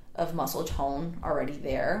of muscle tone already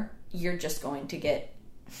there, you're just going to get,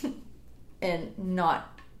 and not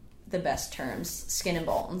the best terms, skin and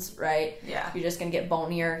bones, right? Yeah. You're just going to get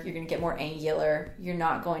bonier. You're going to get more angular. You're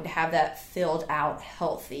not going to have that filled out,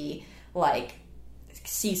 healthy, like,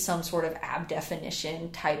 see some sort of ab definition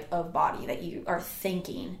type of body that you are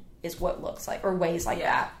thinking is what looks like, or weighs like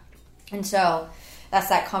that. And so that's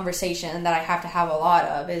that conversation that I have to have a lot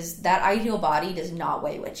of, is that ideal body does not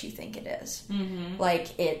weigh what you think it is.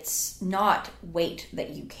 Like, it's not weight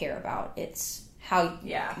that you care about. It's how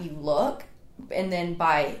you look. And then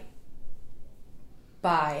by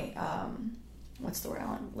what's the word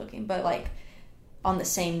I'm looking, but like on the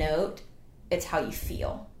same note, it's how you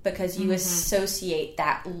feel, because you associate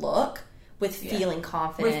that look with feeling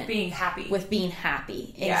confident, with being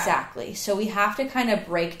happy. Exactly. So we have to kind of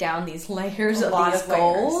break down these layers of these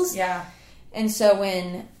goals. Yeah. And so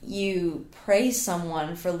when you praise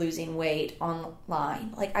someone for losing weight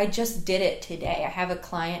online, like, I just did it today. I have a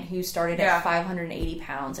client who started at 580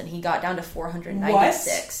 pounds and he got down to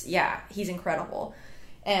 496. What? Yeah, he's incredible.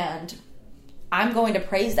 And I'm going to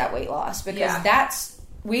praise that weight loss, because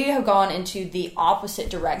we have gone into the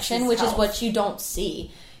opposite direction, which is what you don't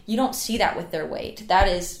see. You don't see that with their weight. That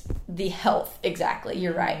is the health. Exactly.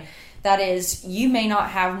 You're right. That is, you may not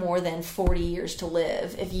have more than 40 years to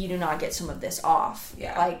live if you do not get some of this off.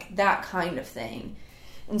 Yeah. Like, that kind of thing.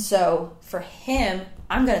 And so for him,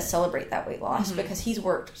 I'm going to celebrate that weight loss because he's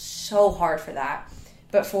worked so hard for that.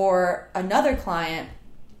 But for another client,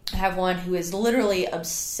 I have one who is literally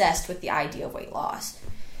obsessed with the idea of weight loss.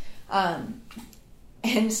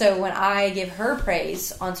 And so when I give her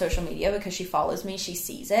praise on social media, because she follows me, she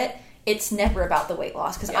sees it, it's never about the weight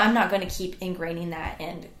loss, because I'm not going to keep ingraining that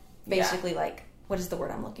and basically, like, what is the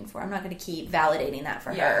word I'm looking for? I'm not going to keep validating that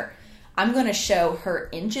for her. I'm going to show her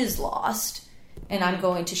inches lost And I'm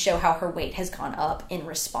going to show how her weight has gone up in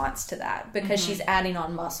response to that, because she's adding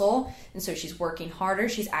on muscle. And so she's working harder.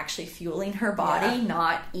 She's actually fueling her body,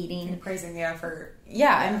 not eating. And praising the effort.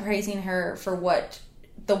 Yeah, I'm praising her for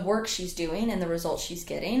the work she's doing and the results she's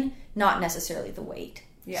getting, not necessarily the weight.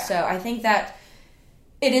 Yeah. So I think that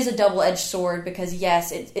it is a double-edged sword, because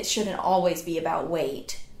yes, it shouldn't always be about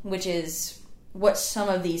weight, which is what some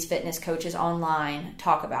of these fitness coaches online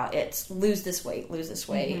talk about. It's lose this weight,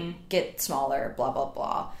 get smaller, blah, blah,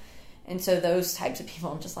 blah. And so those types of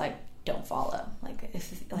people, I'm just like, don't follow. Like,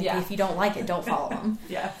 if you don't like it, don't follow them.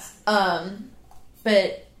 Yes.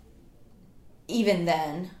 But even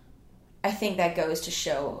then, I think that goes to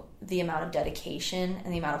show the amount of dedication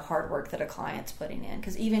and the amount of hard work that a client's putting in.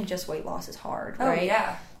 Because even just weight loss is hard, right? Oh,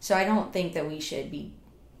 yeah. So I don't think that we should be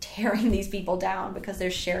tearing these people down because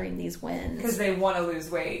they're sharing these wins. Because they want to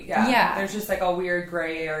lose weight. Yeah. There's just like a weird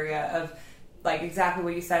gray area of like exactly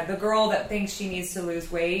what you said. The girl that thinks she needs to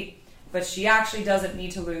lose weight, but she actually doesn't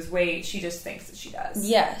need to lose weight. She just thinks that she does.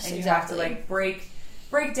 Yes, and you exactly. have to like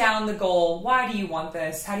break down the goal. Why do you want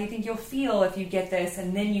this? How do you think you'll feel if you get this?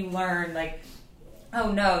 And then you learn like,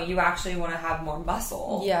 oh no, you actually want to have more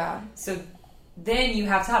muscle. Yeah. So then you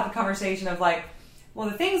have to have the conversation of like, well,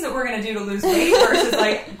 the things that we're going to do to lose weight versus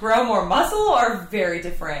like grow more muscle are very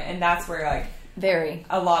different. And that's where like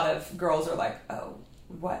a lot of girls are like, oh,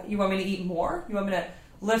 what? You want me to eat more? You want me to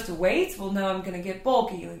lift weights? Well, no, I'm going to get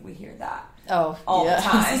bulky. Like, we hear that. Oh, all the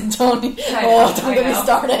time. Don't get me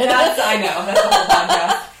started. I know. That's the whole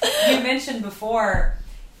podcast. You mentioned before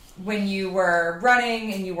when you were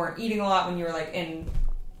running and you weren't eating a lot when you were like in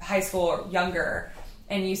high school or younger,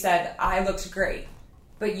 and you said, I looked great,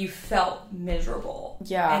 but you felt miserable.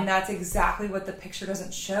 Yeah. And that's exactly what the picture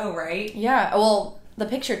doesn't show, right? Yeah. Well, the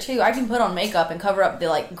picture too, I can put on makeup and cover up the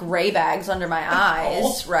like gray bags under my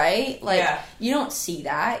eyes, right? Like you don't see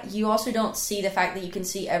that. You also don't see the fact that you can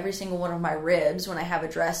see every single one of my ribs when I have a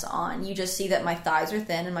dress on. You just see that my thighs are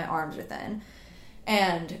thin and my arms are thin.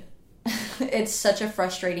 And it's such a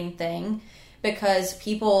frustrating thing because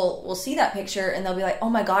people will see that picture and they'll be like, oh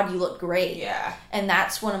my God, you look great. Yeah. And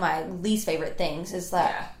that's one of my least favorite things is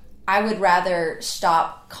that I would rather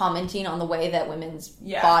stop commenting on the way that women's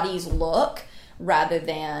bodies look rather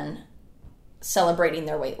than celebrating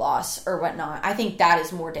their weight loss or whatnot. I think that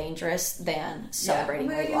is more dangerous than celebrating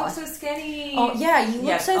weight loss. You look so skinny. Oh, yeah, you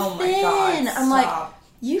look so thin. My God, I'm like,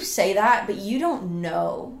 you say that, but you don't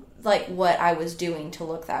know like what I was doing to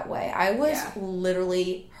look that way. I was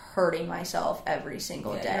literally hurting myself every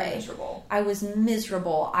single day. You're miserable. I was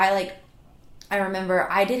miserable. I remember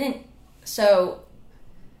so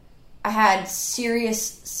I had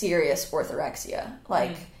serious orthorexia.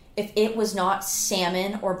 Like, if it was not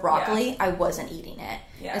salmon or broccoli, I wasn't eating it.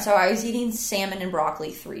 Yeah. And so I was eating salmon and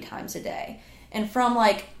broccoli 3 times a day. And from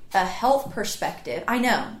like a health perspective, I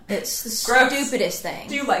know it's the stupidest thing.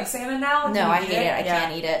 Do you like salmon now? No, I hate it. I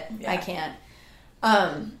can't eat it. Yeah. I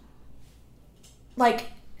can't. Like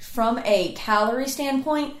from a calorie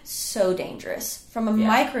standpoint, so dangerous. From a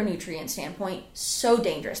micronutrient standpoint, so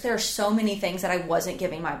dangerous. There are so many things that I wasn't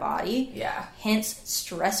giving my body. Yeah. Hence,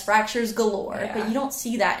 stress fractures galore. Yeah. But you don't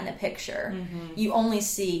see that in a picture. Mm-hmm. You only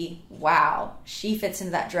see, wow, she fits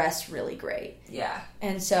into that dress really great. Yeah.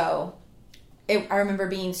 And so I remember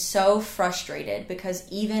being so frustrated because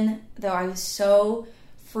even though I was so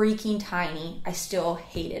freaking tiny, I still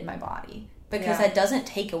hated my body. Because that doesn't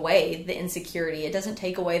take away the insecurity. It doesn't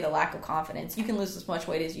take away the lack of confidence. You can lose as much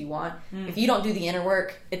weight as you want. If you don't do the inner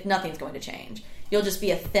work, nothing's going to change. You'll just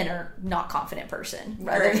be a thinner, not confident person.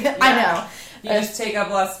 I know. You just take up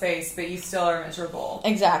less space, but you still are miserable.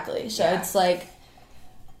 Exactly. So it's like,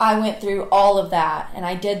 I went through all of that, and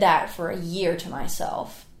I did that for a year to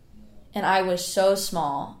myself. And I was so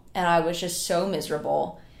small, and I was just so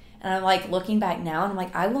miserable. And I'm like looking back now and I'm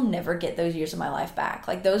like, I will never get those years of my life back.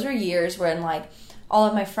 Like those are years when like all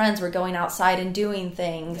of my friends were going outside and doing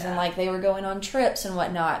things and like they were going on trips and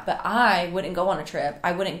whatnot. But I wouldn't go on a trip.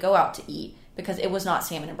 I wouldn't go out to eat because it was not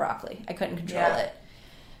salmon and broccoli. I couldn't control it.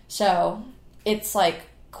 So it's like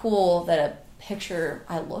cool that a picture,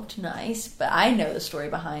 I looked nice, but I know the story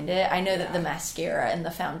behind it. I know that the mascara and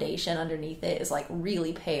the foundation underneath it is like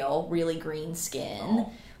really pale, really green skin.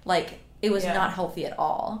 Like it was not healthy at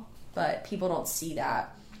all. But people don't see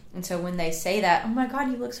that. And so when they say that, oh my God,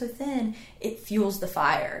 you look so thin, it fuels the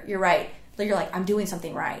fire. You're right. You're like, I'm doing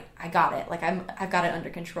something right. I got it. Like I've got it under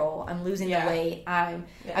control. I'm losing the weight. I'm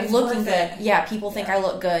looking good. Yeah, people think I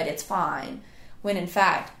look good. It's fine. When in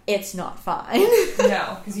fact, it's not fine.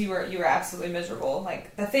 No, because you were absolutely miserable.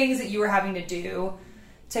 Like the things that you were having to do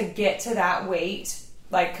to get to that weight,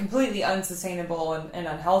 like completely unsustainable and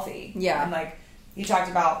unhealthy. Yeah. And like you talked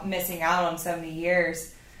about missing out on so many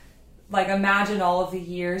years. Like, imagine all of the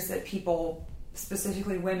years that people,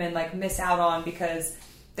 specifically women, like, miss out on because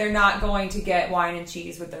they're not going to get wine and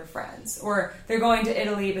cheese with their friends, or they're going to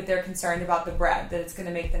Italy but they're concerned about the bread, that it's going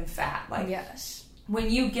to make them fat. Like, yes, when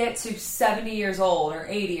you get to 70 years old or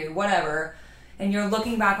 80 or whatever, and you're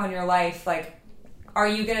looking back on your life, like, are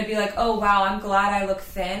you going to be like, oh wow, I'm glad I look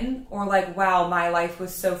thin, or like, wow, my life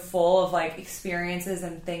was so full of like experiences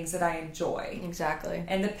and things that I enjoy? Exactly.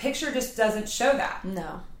 And the picture just doesn't show that.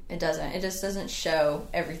 No, it doesn't. It just doesn't show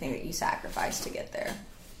everything that you sacrificed to get there.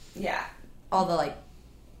 Yeah. All the like,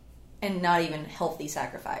 and not even healthy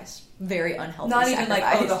sacrifice. Very unhealthy Not sacrifice. even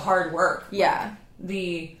like, oh, the hard work. Yeah.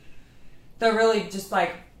 Like, the really just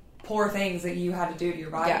like poor things that you had to do to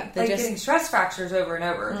your body. Yeah, like just getting stress fractures over and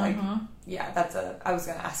over. Mm-hmm. Like, yeah, I was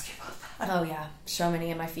going to ask you about that. Oh yeah, so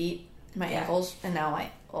many in my feet, my ankles, and now my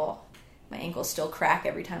ankles still crack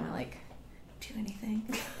every time I like do anything.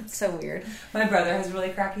 It's so weird. My brother has really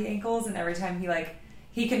cracky ankles, and every time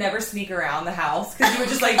he can never sneak around the house because you would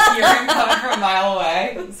just like hear him coming from a mile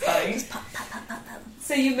away. It's funny. Just pop, pop, pop, pop, pop.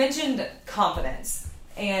 So you mentioned confidence,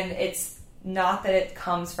 and it's not that it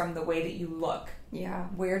comes from the way that you look. Yeah.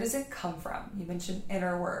 Where does it come from? You mentioned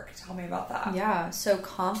inner work. Tell me about that. Yeah. So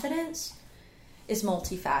confidence is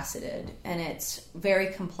multifaceted and it's very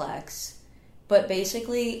complex. But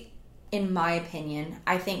basically, in my opinion,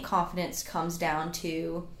 I think confidence comes down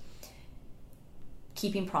to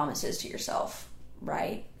keeping promises to yourself,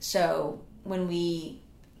 right? So when we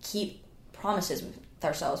keep promises with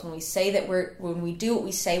ourselves, when we do what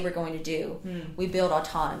we say we're going to do, we build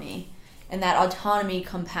autonomy. And that autonomy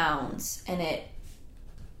compounds and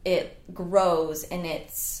it grows, and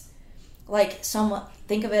it's like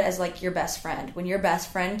think of it as like your best friend. When your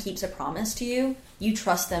best friend keeps a promise to you, you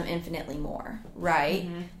trust them infinitely more, right?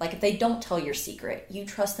 Mm-hmm. Like if they don't tell your secret, you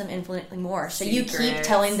trust them infinitely more. So you keep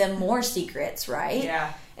telling them more secrets, right?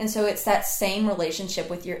 Yeah. And so it's that same relationship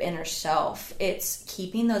with your inner self. It's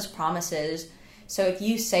keeping those promises. So if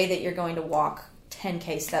you say that you're going to walk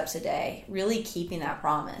 10K steps a day, really keeping that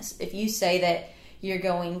promise. If you say that you're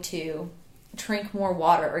going to drink more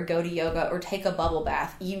water or go to yoga or take a bubble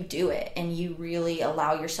bath, you do it, and you really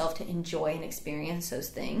allow yourself to enjoy and experience those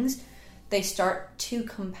things. They start to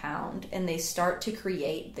compound and they start to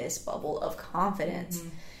create this bubble of confidence. Mm-hmm.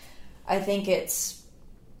 I think it's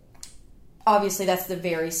obviously that's the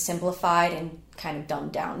very simplified and kind of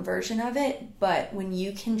dumbed down version of it, but when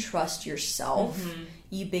you can trust yourself,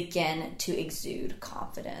 you begin to exude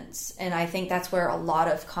confidence. And I think that's where a lot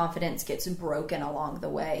of confidence gets broken along the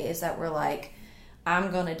way, is that we're like,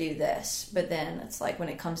 I'm going to do this. But then it's like, when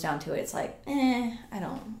it comes down to it, it's like, I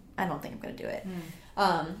don't think I'm going to do it.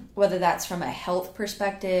 Whether that's from a health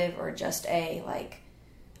perspective or just a, like,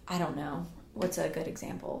 I don't know, what's a good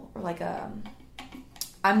example? Or like,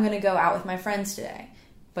 I'm going to go out with my friends today,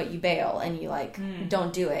 but you bail and you like,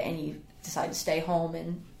 don't do it. And you decide to stay home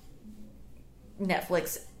and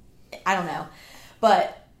Netflix, I don't know.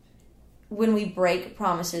 But when we break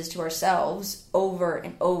promises to ourselves over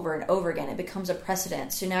and over and over again, it becomes a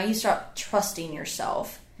precedent. So now you start trusting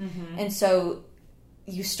yourself. Mm-hmm. And so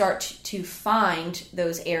you start to find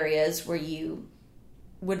those areas where you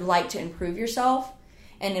would like to improve yourself.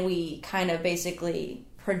 And then we kind of basically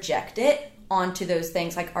project it onto those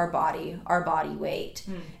things like our body weight,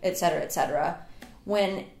 et cetera, et cetera.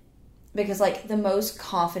 Because like the most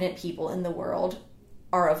confident people in the world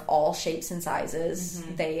are of all shapes and sizes.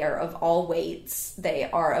 Mm-hmm. They are of all weights.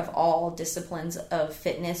 They are of all disciplines of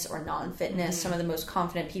fitness or non-fitness. Mm-hmm. Some of the most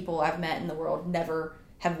confident people I've met in the world never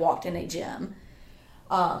have walked in a gym.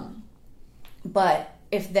 But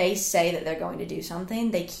if they say that they're going to do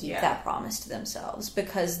something, they keep that promise to themselves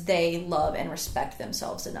because they love and respect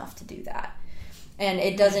themselves enough to do that. And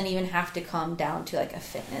it doesn't even have to come down to like a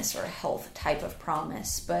fitness or a health type of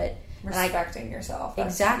promise, but respecting yourself.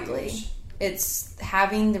 Exactly. Huge. It's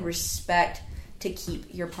having the respect to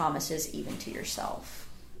keep your promises even to yourself.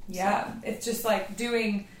 Yeah. So. It's just like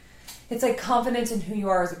it's like confidence in who you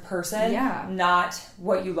are as a person, not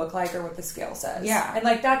what you look like or what the scale says. Yeah. And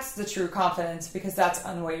like that's the true confidence because that's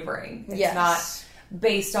unwavering. It's not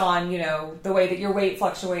based on, the way that your weight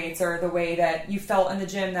fluctuates or the way that you felt in the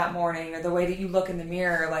gym that morning or the way that you look in the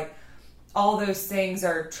mirror. Like all those things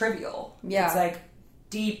are trivial. Yeah. It's like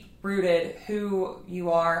deep rooted who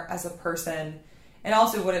you are as a person. And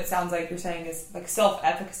also what it sounds like you're saying is like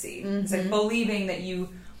self-efficacy. Mm-hmm. It's like believing that you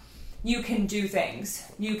can do things.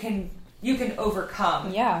 You can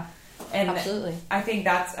overcome. Yeah. And absolutely. I think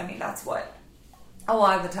that's what a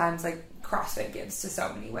lot of the times like CrossFit gives to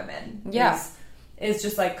so many women. Yeah. Is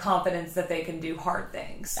just like confidence that they can do hard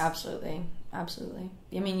things. Absolutely. Absolutely.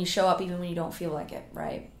 I mean, you show up even when you don't feel like it,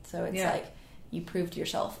 right? So it's like you prove to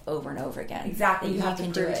yourself over and over again. Exactly. You have to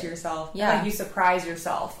prove it to yourself. Yeah. Like you surprise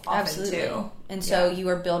yourself often Absolutely. too. And so you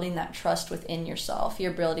are building that trust within yourself.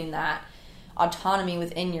 You're building that autonomy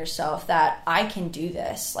within yourself that I can do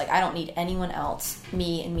this. Like, I don't need anyone else.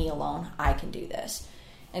 Me and me alone. I can do this.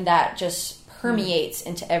 And that just permeates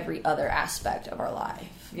into every other aspect of our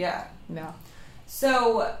life. Yeah. Yeah.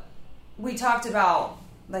 So we talked about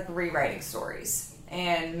like rewriting stories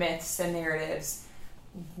and myths and narratives.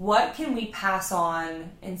 What can we pass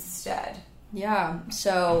on instead? Yeah.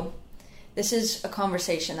 So this is a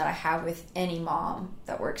conversation that I have with any mom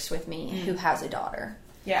that works with me who has a daughter.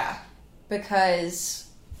 Yeah. Because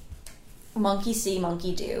monkey see,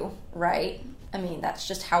 monkey do, right? I mean, that's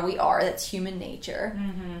just how we are. That's human nature.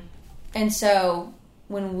 Mm-hmm. And so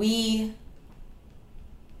when we,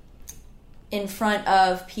 in front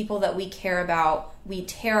of people that we care about, we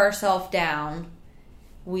tear ourselves down,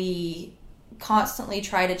 we constantly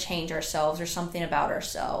try to change ourselves or something about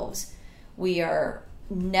ourselves. We are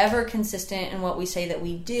never consistent in what we say that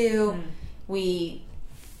we do. We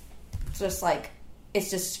just like,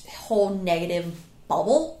 it's just whole negative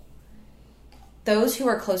bubble. Those who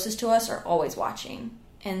are closest to us are always watching.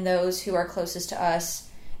 And those who are closest to us,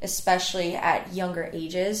 especially at younger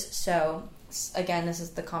ages. So again, this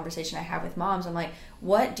is the conversation I have with moms. I'm like,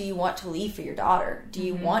 what do you want to leave for your daughter? Do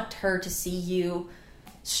you want her to see you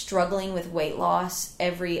struggling with weight loss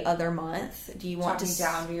every other month? Do you want Talking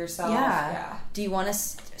down to yourself? Yeah. Do you want to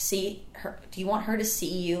see her? Do you want her to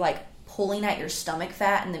see you like pulling at your stomach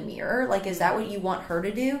fat in the mirror? Like, is that what you want her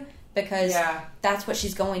to do? Because that's what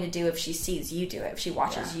she's going to do if she sees you do it, if she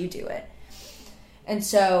watches you do it. And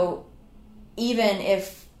so even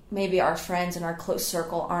if maybe our friends in our close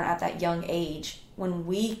circle aren't at that young age, when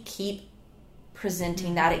we keep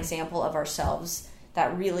presenting that example of ourselves,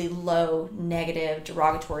 that really low, negative,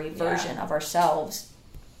 derogatory version of ourselves,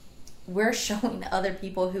 we're showing other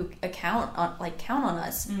people who count on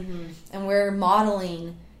us. And we're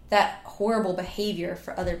modeling that horrible behavior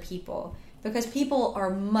for other people, because people are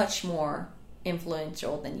much more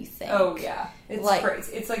influential than you think. Oh yeah, it's like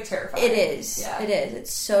crazy. It's like terrifying. It is. It is.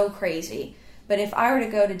 It's so crazy. But if I were to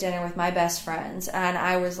go to dinner with my best friends and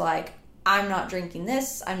I was like, I'm not drinking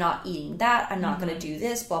this, I'm not eating that, I'm not going to do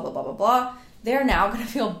this, blah blah blah blah blah, they're now going to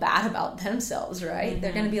feel bad about themselves, right?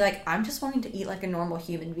 They're going to be like, I'm just wanting to eat like a normal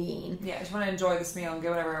human being. Yeah, I just want to enjoy this meal and get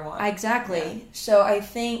whatever I want. Exactly. Yeah. So I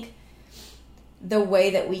think the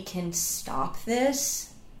way that we can stop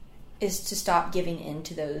this is to stop giving in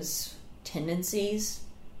to those tendencies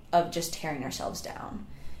of just tearing ourselves down.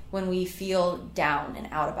 When we feel down and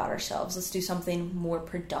out about ourselves, let's do something more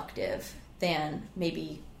productive than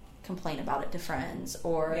maybe complain about it to friends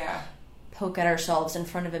or poke at ourselves in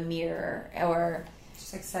front of a mirror, or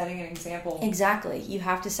just like setting an example. Exactly. You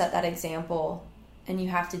have to set that example, and you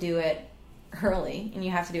have to do it early, and you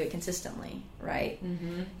have to do it consistently, right?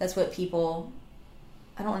 That's what people,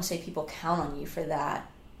 I don't want to say people count on you for that,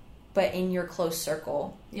 but in your close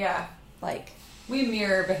circle. Yeah. Like, we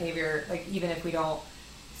mirror behavior, like even if we don't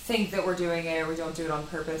think that we're doing it or we don't do it on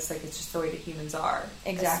purpose, like it's just the way that humans are.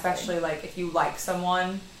 Exactly. Especially like if you like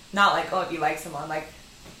someone, not like, oh, if you like someone, like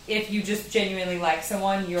if you just genuinely like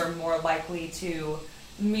someone, you're more likely to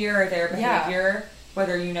mirror their behavior,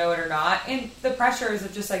 whether you know it or not. And the pressures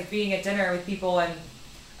of just like being at dinner with people and,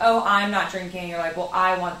 oh, I'm not drinking. You're like, well,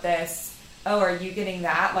 I want this. Oh, are you getting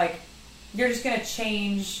that? Like, you're just going to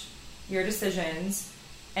change your decisions.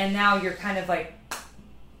 And now you're kind of like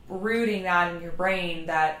rooting that in your brain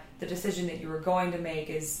that the decision that you were going to make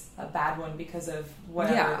is a bad one because of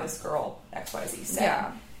whatever this girl XYZ said.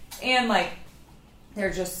 Yeah. And like, there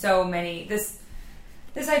are just so many, this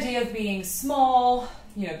idea of being small,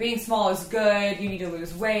 you know, being small is good, you need to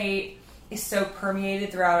lose weight, is so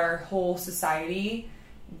permeated throughout our whole society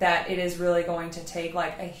that it is really going to take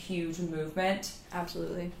like a huge movement.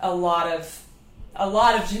 Absolutely. A lot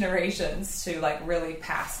of generations to like really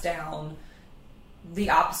pass down the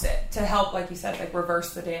opposite to help, like you said, like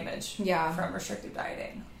reverse the damage from restrictive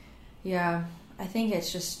dieting. Yeah. I think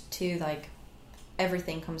it's just too, like,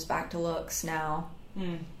 everything comes back to looks now.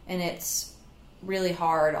 And it's really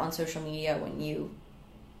hard on social media when you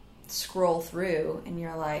scroll through and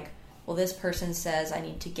you're like, well, this person says I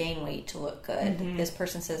need to gain weight to look good. This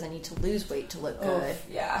person says I need to lose weight to look good.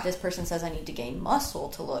 This person says I need to gain muscle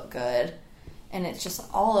to look good. And it's just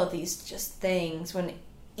all of these just things when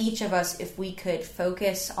each of us, if we could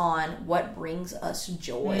focus on what brings us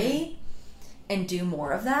joy and do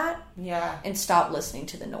more of that and stop listening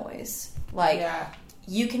to the noise. Like,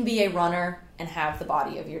 you can be a runner and have the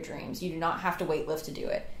body of your dreams. You do not have to weightlift to do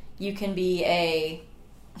it. You can be a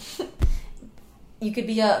you could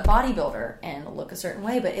be a bodybuilder and look a certain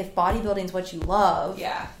way, but if bodybuilding is what you love,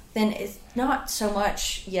 then it's not so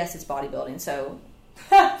much, yes, it's bodybuilding, so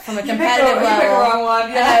from a competitive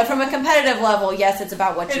level, from a competitive level, yes, it's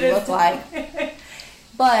about what you look like.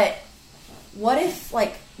 But what if,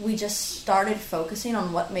 like, we just started focusing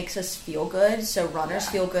on what makes us feel good? So runners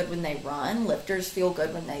feel good when they run, lifters feel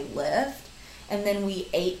good when they lift, and then we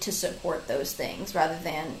ate to support those things rather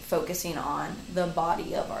than focusing on the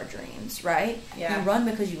body of our dreams, right? Yeah. You run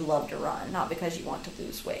because you love to run, not because you want to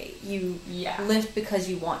lose weight. You lift because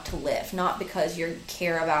you want to lift, not because you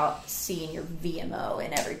care about seeing your VMO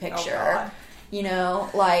in every picture. Oh, God. You know,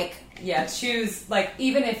 like... Yeah, choose, like,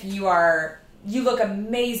 even if you look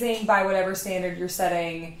amazing by whatever standard you're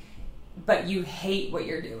setting, but you hate what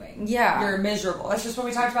you're doing. Yeah. You're miserable. That's just what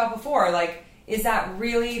we talked about before, like... Is that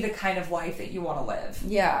really the kind of life that you want to live?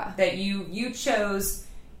 Yeah. That you chose,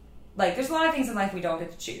 like, there's a lot of things in life we don't get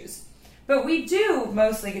to choose. But we do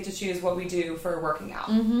mostly get to choose what we do for working out.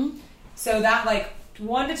 Mm-hmm. So that, like,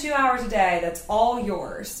 1 to 2 hours a day, that's all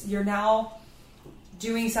yours. You're now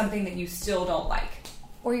doing something that you still don't like.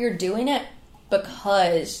 Or you're doing it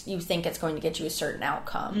because you think it's going to get you a certain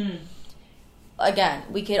outcome. Mm. Again,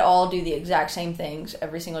 we could all do the exact same things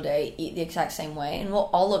every single day, eat the exact same way, and we'll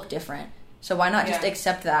all look different. So why not just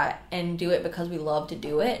accept that and do it because we love to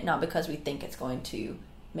do it, not because we think it's going to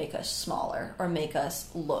make us smaller or make us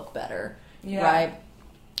look better, right?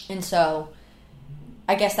 And so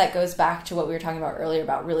I guess that goes back to what we were talking about earlier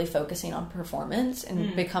about really focusing on performance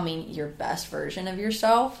and becoming your best version of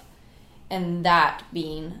yourself, and that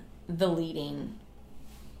being the leading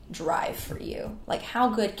drive for you. Like, how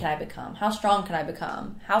good can I become? How strong can I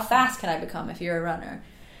become? How fast can I become if you're a runner?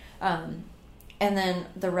 And then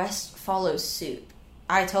the rest follows suit.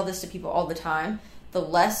 I tell this to people all the time. The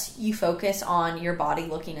less you focus on your body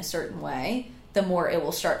looking a certain way, the more it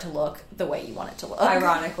will start to look the way you want it to look.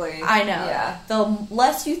 Ironically. I know. Yeah. The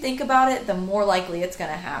less you think about it, the more likely it's going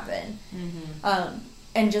to happen. Mm-hmm.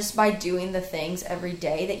 And just by doing the things every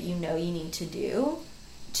day that you know you need to do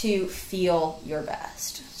to feel your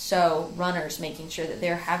best. So runners making sure that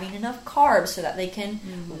they're having enough carbs so that they can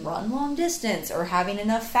run long distance, or having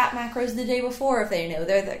enough fat macros the day before if they know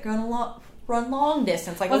they're going to run long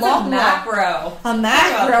distance. Like what's a macro? A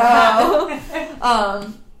macro.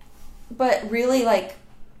 But really, like,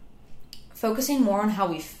 focusing more on how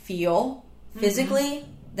we feel physically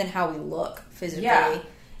than how we look physically. Yeah.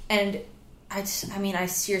 And I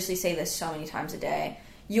seriously say this so many times a day.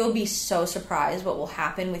 You'll be so surprised what will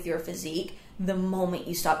happen with your physique the moment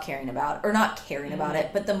you stop caring about it, or not caring about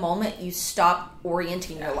it, but the moment you stop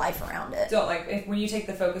orienting your life around it. So, like, when you take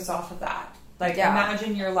the focus off of that, like,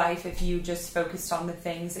 imagine your life if you just focused on the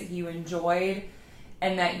things that you enjoyed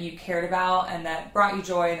and that you cared about and that brought you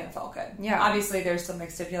joy and it felt good. Yeah. Obviously, there's some,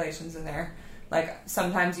 like, stipulations in there. Like,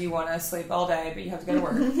 sometimes you want to sleep all day, but you have to go to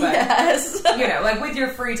work. But, yes. You know, like, with your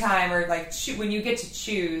free time, or, like, when you get to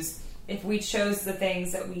choose... If we chose the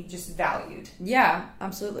things that we just valued. Yeah,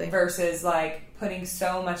 absolutely. Versus, like, putting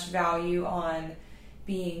so much value on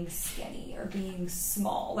being skinny or being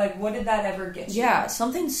small. Like, what did that ever get you? Yeah,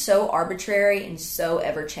 something so arbitrary and so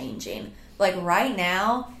ever-changing. Like, right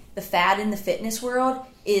now, the fad in the fitness world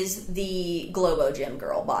is the Globo Gym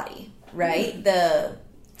girl body, right? Mm-hmm.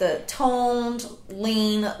 The toned,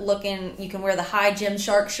 lean looking, you can wear the high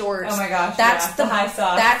Gymshark shorts. Oh my gosh, that's the high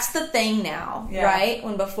socks. That's the thing now, right?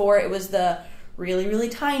 When before it was the really, really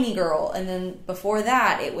tiny girl, and then before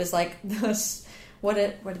that it was like this, what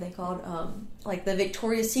are they called? Like the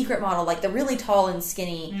Victoria's Secret model, like the really tall and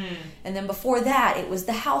skinny. And then before that it was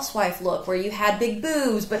the housewife look where you had big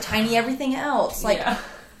boobs but tiny everything else. Like,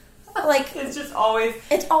 like it's just always...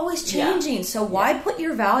 It's always changing, so why put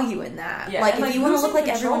your value in that? Like, if you want to look like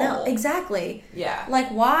everyone else... Exactly. Yeah. Like,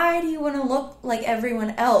 why do you want to look like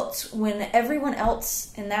everyone else when everyone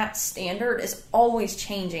else in that standard is always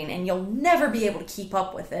changing, and you'll never be able to keep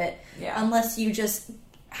up with it unless you just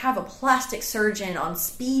have a plastic surgeon on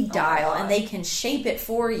speed dial and they can shape it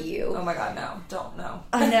for you. Oh my God, no. Don't, no.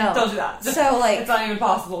 I know. Don't do that. So, like... It's not even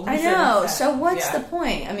possible. I know. So what's the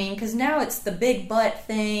point? I mean, because now it's the big butt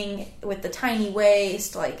thing with the tiny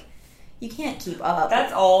waist. Like, you can't keep up.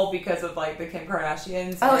 That's all because of, like, the Kim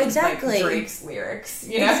Kardashians. Oh, and, exactly. like, Drake's lyrics.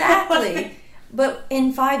 You know? Exactly. But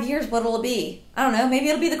in 5 years, what'll it be? I don't know. Maybe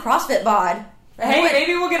it'll be the CrossFit bod. Hey,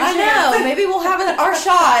 maybe we'll get a chance. I know. Maybe we'll have our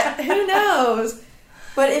shot. Who knows?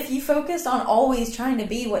 But if you focus on always trying to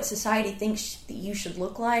be what society thinks that you should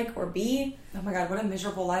look like or be... Oh my God, what a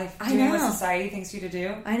miserable life. Doing what society thinks you to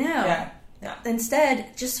do. I know. Yeah.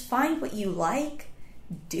 Instead, just find what you like,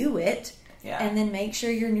 do it, Yeah. And then make sure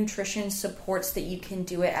your nutrition supports that you can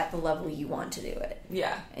do it at the level you want to do it.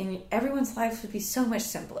 Yeah. And everyone's life would be so much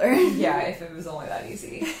simpler. Yeah, if it was only that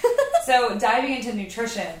easy. So diving into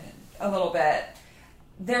nutrition a little bit,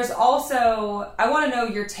 there's also, I want to know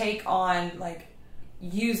your take on like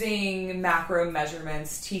using macro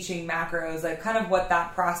measurements, teaching macros, like kind of what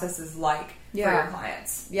that process is like for your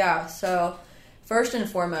clients. Yeah, so first and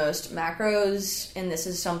foremost, macros, and this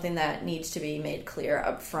is something that needs to be made clear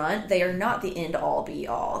up front, they are not the end-all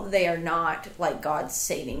be-all. They are not like God's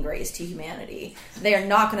saving grace to humanity. They are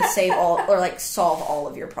not going to save all or like solve all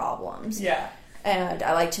of your problems. Yeah. And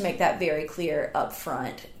I like to make that very clear up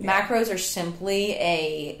front. Yeah. Macros are simply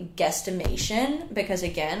a guesstimation because,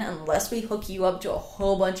 again, unless we hook you up to a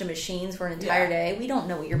whole bunch of machines for an entire day, we don't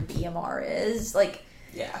know what your BMR is. Like,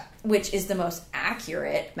 which is the most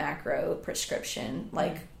accurate macro prescription,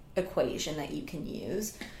 like, equation that you can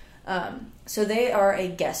use. So they are a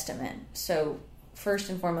guesstimate. So first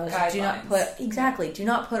and foremost, guidelines. Do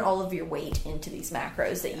not put all of your weight into these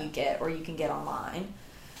macros that you get or you can get online.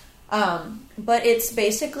 But it's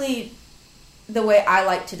basically, the way I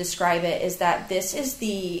like to describe it is that this is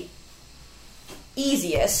the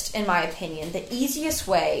easiest, in my opinion, the easiest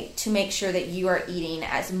way to make sure that you are eating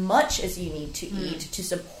as much as you need to eat to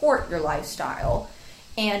support your lifestyle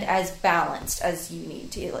and as balanced as you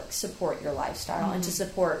need to like support your lifestyle and to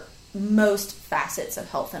support most facets of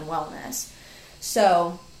health and wellness.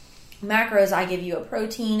 So macros, I give you a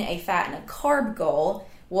protein, a fat, and a carb goal.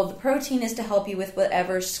 Well, the protein is to help you with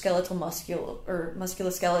whatever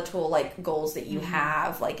musculoskeletal like goals that you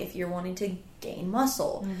have. Like if you're wanting to gain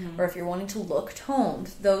muscle or if you're wanting to look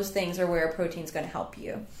toned, those things are where protein is going to help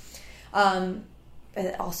you. But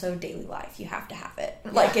also daily life, you have to have it.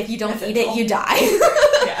 Yeah. Like if you don't eat it, you die.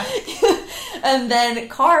 And then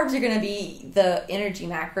carbs are going to be the energy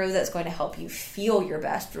macro that's going to help you feel your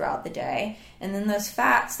best throughout the day. And then those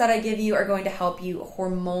fats that I give you are going to help you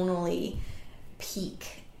hormonally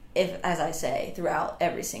peak, as I say, throughout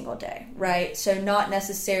every single day, right? So not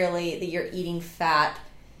necessarily that you're eating fat,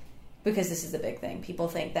 because this is the big thing. People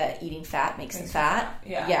think that eating fat makes them fat.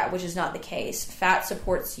 Yeah, which is not the case. Fat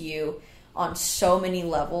supports you on so many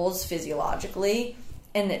levels physiologically,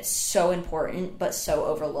 and it's so important, but so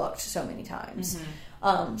overlooked so many times.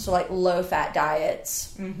 So like low-fat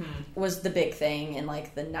diets was the big thing in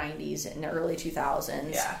like the 90s and early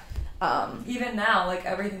 2000s. Yeah. Even now, like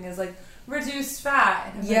everything is like, reduced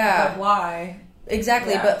fat. And like, why?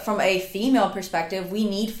 Exactly, but from a female perspective, we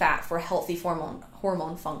need fat for healthy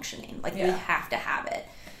hormone functioning. Like we have to have it.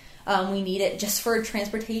 We need it just for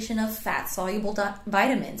transportation of fat-soluble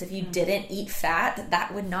vitamins. If you didn't eat fat,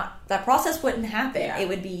 that process wouldn't happen. It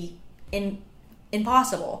would be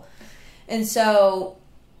impossible. And so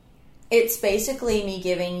it's basically me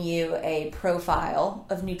giving you a profile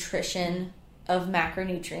of nutrition, of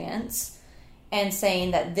macronutrients, and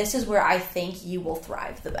saying that this is where I think you will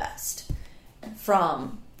thrive the best.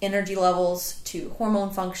 From energy levels to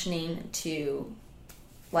hormone functioning to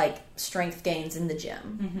like strength gains in the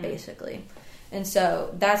gym, basically. And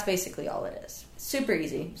so that's basically all it is. Super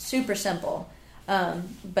easy, super simple,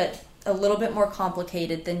 but a little bit more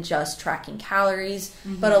complicated than just tracking calories,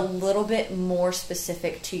 but a little bit more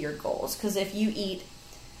specific to your goals. Because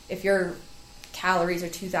if your calories are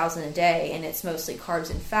 2,000 a day and it's mostly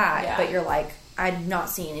carbs and fat, but you're like, I'm not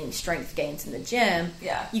seeing any strength gains in the gym,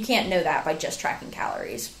 you can't know that by just tracking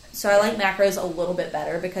calories. So I like macros a little bit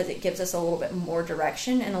better because it gives us a little bit more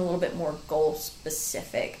direction and a little bit more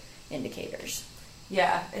goal-specific indicators.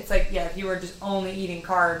 Yeah, it's like, if you were just only eating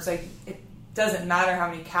carbs, like, it doesn't matter how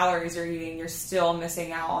many calories you're eating, you're still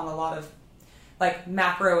missing out on a lot of, like,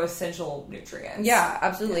 macro-essential nutrients. Yeah,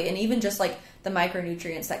 absolutely. And even just, like, the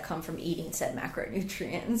micronutrients that come from eating said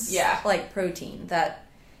macronutrients. Like protein, that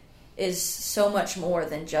is so much more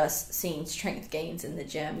than just seeing strength gains in the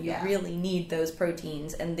gym. You really need those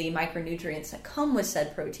proteins and the micronutrients that come with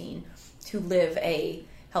said protein to live a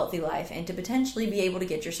healthy life and to potentially be able to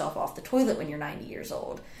get yourself off the toilet when you're 90 years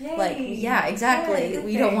old. Yay. Like, exactly.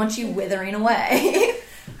 We don't want you withering away.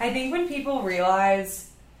 I think when people realize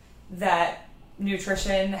that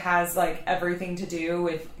nutrition has like everything to do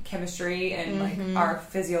with chemistry and like our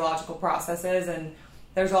physiological processes, and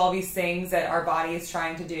there's all these things that our body is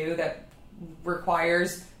trying to do that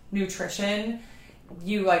requires nutrition,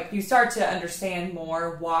 you start to understand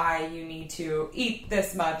more why you need to eat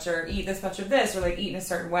this much or eat this much of this or like eat in a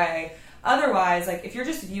certain way. Otherwise, like if you're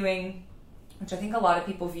just viewing, which I think a lot of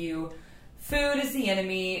people view food is the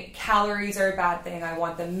enemy, calories are a bad thing, I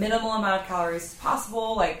want the minimal amount of calories as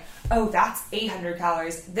possible, like, oh, that's 800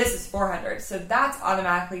 calories, this is 400, so that's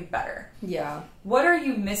automatically better. Yeah. What are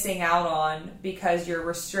you missing out on because you're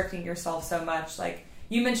restricting yourself so much? Like,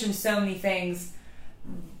 you mentioned so many things.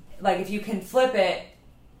 Like, if you can flip it,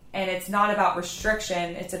 and it's not about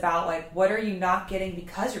restriction, it's about, like, what are you not getting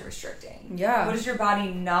because you're restricting? Yeah. What is your body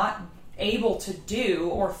not able to do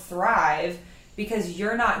or thrive because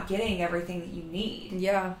you're not getting everything that you need?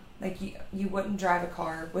 Yeah. Like, you wouldn't drive a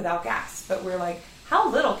car without gas, but we're like,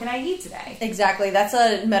 how little can I eat today? Exactly. That's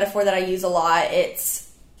a metaphor that I use a lot.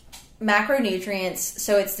 It's macronutrients,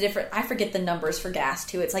 so it's different. I forget the numbers for gas,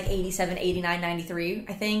 too. It's like 87, 89, 93,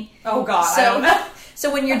 I think. Oh, God, I don't know.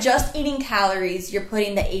 So when you're just eating calories, you're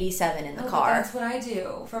putting the 87 in the car. That's what I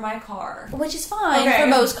do for my car. Which is fine for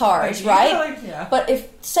most cars, right? Yeah. But if,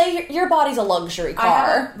 say, your body's a luxury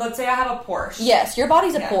car. Let's say I have a Porsche. Yes, your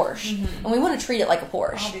body's a Porsche. Mm-hmm. And we want to treat it like a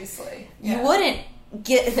Porsche. Obviously. Yeah. You wouldn't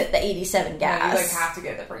get the 87 gas. No, you, like, have to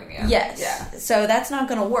get the premium. Yes. Yeah. So that's not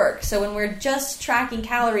going to work. So when we're just tracking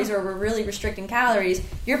calories or we're really restricting calories,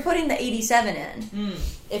 you're putting the 87 in.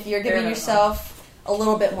 If you're giving yourself a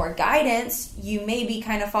little bit more guidance, you maybe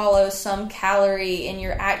kind of follow some calorie and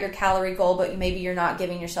you're at your calorie goal, but maybe you're not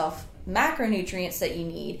giving yourself macronutrients that you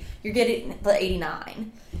need. You're getting the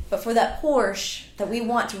 89. But for that Porsche that we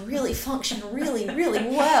want to really function really, really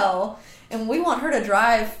well, and we want her to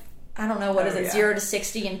drive, I don't know, 0 to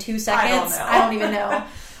 60 in 2 seconds? I don't even know.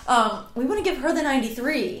 We want to give her the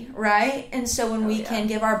 93, right? And so when we can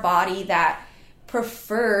give our body that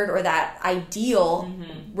preferred or that ideal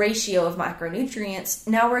ratio of macronutrients,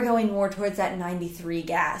 now we're going more towards that 93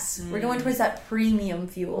 gas. We're going towards that premium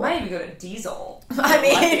fuel. Might even go to diesel. I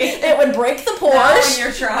mean, it would break the Porsche. Now when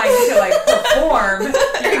you're trying to, like, perform,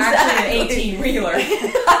 you're actually an 18-wheeler.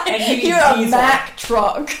 And you're a Mack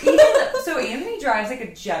truck. So Anthony drives like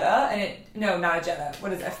a Jetta, and not a Jetta,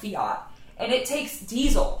 what is it, a Fiat, and it takes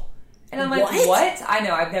diesel. And I'm like, what? I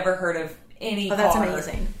know, I've never heard of any car. That's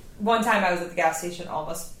amazing. One time I was at the gas station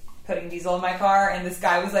almost putting diesel in my car, and this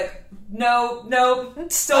guy was like, no,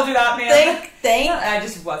 still do that, man. Think. I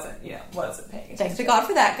just wasn't paying attention. Thanks to God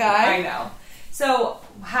for that guy. I know. So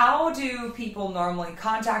how do people normally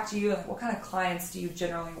contact you? Like, what kind of clients do you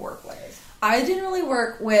generally work with? I generally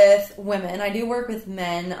work with women. I do work with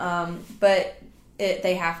men, but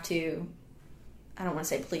they have to, I don't want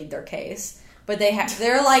to say plead their case, but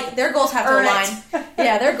their goals have to align.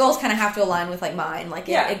 Yeah, their goals kind of have to align with, like, mine. Like,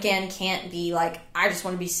 it, again, can't be like, I just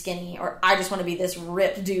want to be skinny, or I just want to be this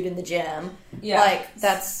ripped dude in the gym. Yeah. Like,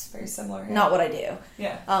 that's very similar. Not what I do.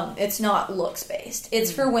 Yeah. It's not looks based.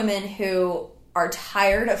 It's for women who are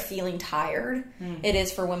tired of feeling tired. It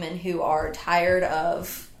is for women who are tired of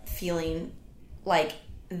feeling like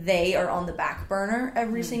they are on the back burner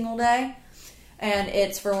every single day. And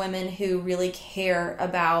it's for women who really care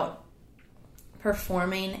about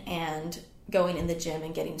performing and going in the gym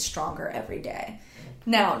and getting stronger every day.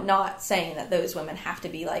 Now, not saying that those women have to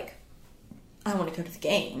be like, I want to go to the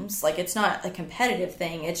games. Like, it's not a competitive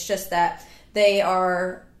thing. It's just that they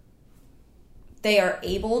are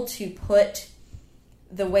able to put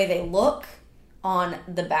the way they look on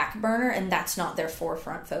the back burner, and that's not their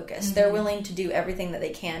forefront focus. They're willing to do everything that they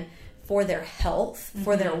can for their health,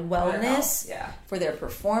 for their wellness, for their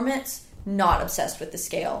performance, not obsessed with the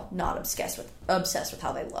scale, not obsessed with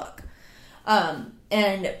how they look.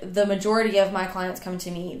 And the majority of my clients come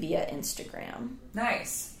to me via Instagram.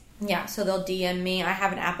 Nice. Yeah, so they'll DM me. I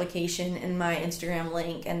have an application in my Instagram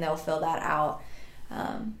link, and they'll fill that out.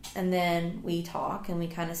 And then we talk, and we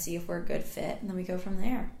kind of see if we're a good fit, and then we go from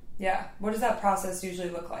there. Yeah. What does that process usually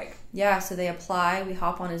look like? Yeah, so they apply. We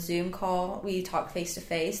hop on a Zoom call. We talk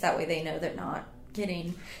face-to-face. That way they know they're not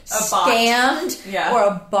getting scammed or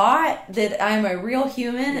a bot, that I'm a real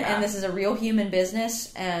human and this is a real human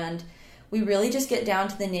business, and we really just get down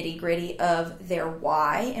to the nitty-gritty of their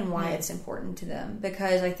why and why it's important to them,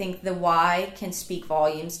 because I think the why can speak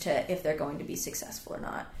volumes to if they're going to be successful or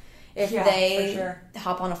not. If they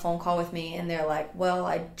hop on a phone call with me and they're like, well,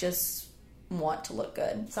 I just want to look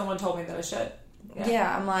good. Someone told me that I should.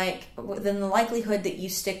 Yeah, I'm like, then the likelihood that you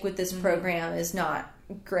stick with this program is not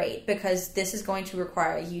great, because this is going to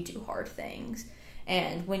require you to do hard things.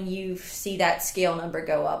 And when you see that scale number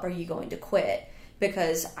go up, are you going to quit?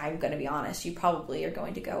 Because I'm going to be honest, you probably are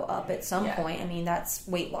going to go up at some point. I mean, that's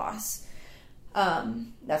weight loss.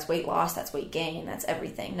 That's weight loss, that's weight gain, that's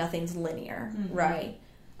everything. Nothing's linear, right?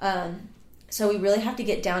 So we really have to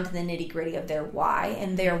get down to the nitty-gritty of their why,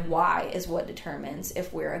 and their why is what determines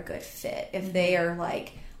if we're a good fit. If they are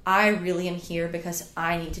like, I really am here because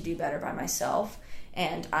I need to do better by myself,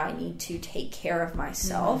 and I need to take care of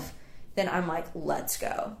myself, then I'm like, let's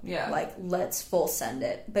go. Yeah. Like, let's full send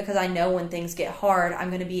it. Because I know when things get hard, I'm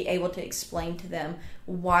going to be able to explain to them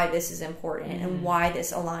why this is important and why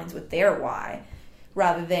this aligns with their why,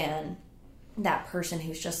 rather than that person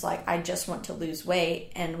who's just like, I just want to lose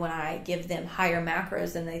weight. And when I give them higher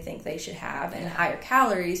macros than they think they should have and higher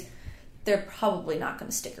calories, they're probably not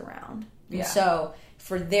going to stick around. And so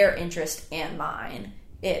for their interest and mine,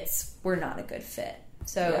 we're not a good fit.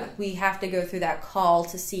 So we have to go through that call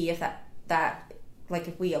to see if that like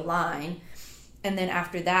if we align. And then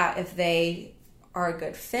after that, if they are a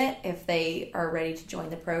good fit, if they are ready to join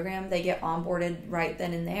the program, they get onboarded right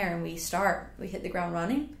then and there, and we hit the ground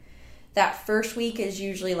running. That first week is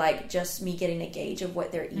usually like just me getting a gauge of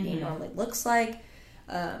what their eating normally looks like.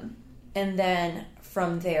 And then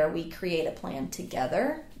from there, we create a plan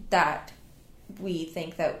together that we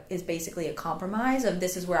think that is basically a compromise of,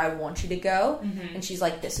 this is where I want you to go. And she's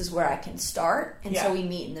like, this is where I can start. And so we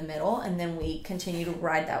meet in the middle, and then we continue to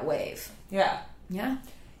ride that wave. Yeah.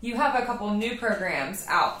 You have a couple new programs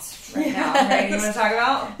out right now, right? You want to talk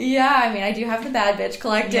about? Yeah, I mean, I do have the Bad Bitch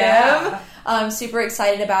Collective. Yeah. I'm super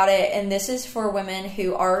excited about it. And this is for women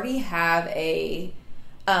who already have a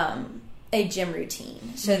gym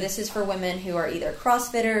routine. So this is for women who are either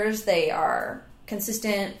CrossFitters, they are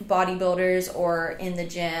consistent bodybuilders, or in the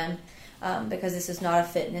gym, because this is not a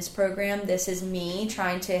fitness program. This is me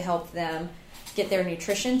trying to help them get their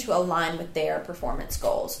nutrition to align with their performance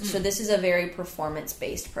goals. So this is a very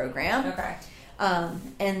performance-based program. Okay.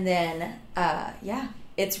 And then,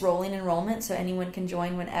 it's rolling enrollment, so anyone can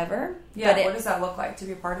join whenever. Yeah, what does that look like to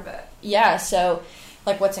be a part of it? Yeah, so,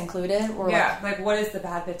 like, what's included? Or like what is the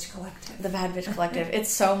Bad Bitch Collective? The Bad Bitch Collective. It's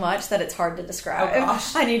so much that it's hard to describe. Oh,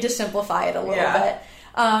 gosh. I need to simplify it a little bit.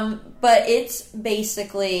 But it's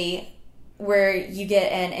basically where you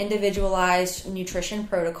get an individualized nutrition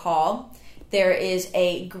protocol. There is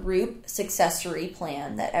a group successory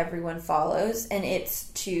plan that everyone follows, and it's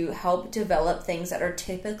to help develop things that are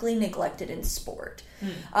typically neglected in sport.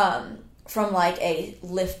 From like a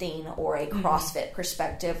lifting or a CrossFit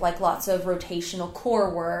perspective, like lots of rotational core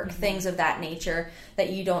work, things of that nature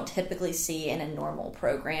that you don't typically see in a normal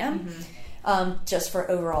program, just for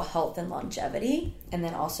overall health and longevity, and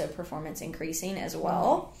then also performance increasing as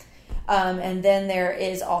well. And then there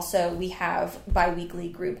is also, we have bi-weekly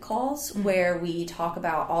group calls where we talk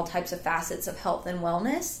about all types of facets of health and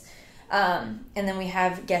wellness. And then we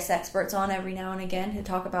have guest experts on every now and again who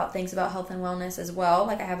talk about things about health and wellness as well.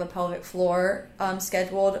 Like I have a pelvic floor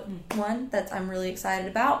scheduled one that I'm really excited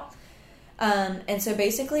about. And so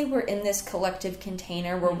basically we're in this collective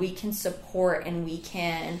container where we can support and we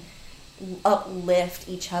can uplift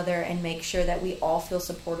each other and make sure that we all feel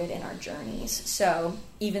supported in our journeys. So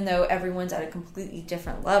even though everyone's at a completely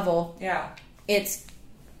different level, it's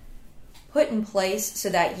put in place so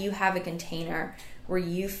that you have a container where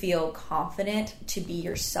you feel confident to be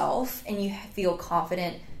yourself and you feel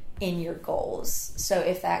confident in your goals. So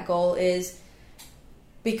if that goal is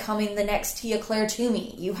becoming the next Tia Claire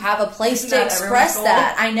Toomey, you have a place to express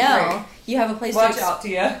that. I know. Right. You have a place to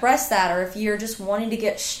express that. Or if you're just wanting to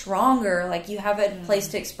get stronger, like you have a place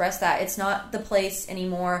to express that. It's not the place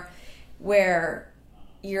anymore where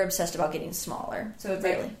you're obsessed about getting smaller. So it's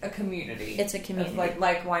like a community. It's a community. Of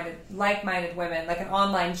like-minded women, like an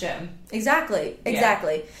online gym. Exactly.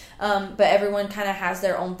 But everyone kind of has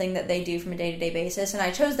their own thing that they do from a day-to-day basis. And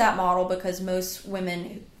I chose that model because most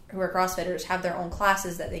women who are CrossFitters have their own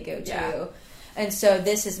classes that they go to. Yeah. And so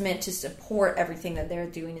this is meant to support everything that they're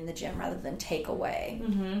doing in the gym rather than take away.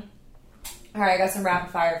 All right, I got some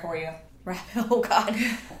rapid fire for you. Oh, God.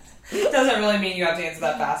 It doesn't really mean you have to answer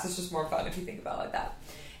that fast. It's just more fun if you think about it like that.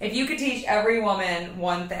 If you could teach every woman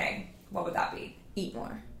one thing, what would that be? Eat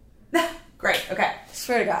more. Great, okay.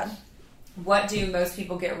 Swear to God. What do most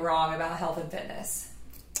people get wrong about health and fitness?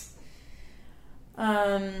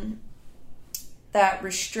 That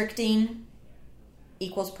restricting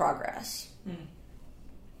equals progress.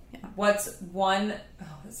 Yeah. What's one...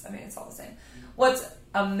 it's all the same. What's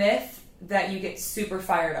a myth that you get super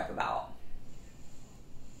fired up about?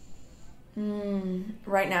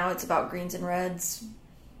 Right now it's about greens and reds.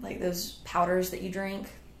 Like those powders that you drink.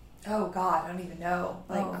 Oh, God, I don't even know.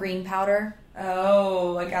 Like green powder.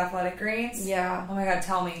 Oh, like athletic greens? Yeah. Oh, my God,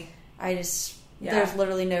 tell me. There's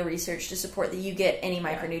literally no research to support that you get any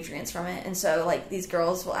micronutrients from it. And so, like, these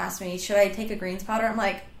girls will ask me, should I take a greens powder? I'm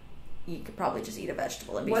like, you could probably just eat a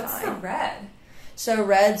vegetable and be fine. What's the red? So,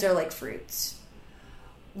 reds are like fruits.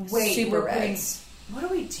 Wait, super reds. What are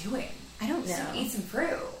we doing? I don't know. Just eat some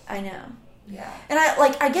fruit. I know. Yeah. And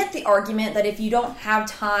I get the argument that if you don't have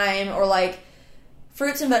time or, like,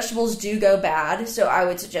 fruits and vegetables do go bad, so I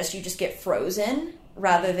would suggest you just get frozen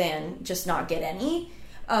rather than just not get any.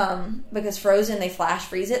 Because frozen, they flash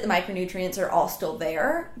freeze it. The micronutrients are all still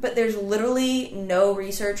there, but there's literally no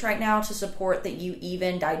research right now to support that you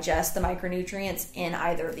even digest the micronutrients in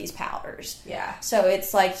either of these powders. Yeah. So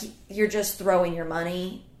it's like you're just throwing your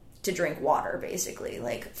money to drink water, basically.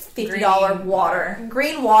 Like $50 water.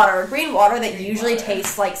 Green water that usually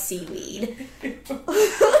tastes like seaweed.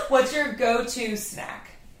 What's your go-to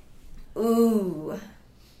snack? Ooh.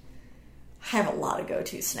 I have a lot of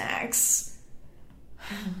go-to snacks.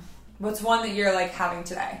 What's one that you're like having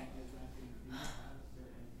today?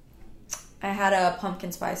 I had a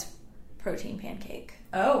pumpkin spice protein pancake.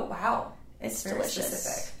 Oh, wow. It's very delicious.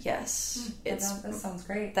 Specific. Yes. That sounds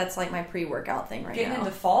great. That's like my pre-workout thing right Getting now.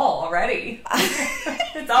 into fall already.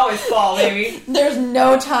 It's always fall, baby. There's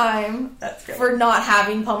no time That's great. for not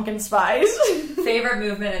having pumpkin spice. Favorite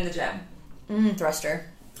movement in the gym? Thruster.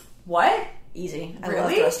 What? Easy. I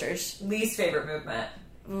Really? love thrusters. Least favorite movement?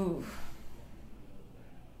 Ooh.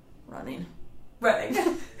 Running.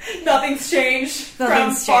 Nothing's changed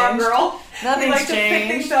Nothing's from farm changed. girl. Nothing's We like to pick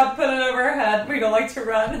changed. things up, put it over our head. We don't like to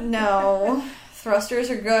run. No. Thrusters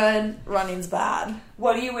are good. Running's bad.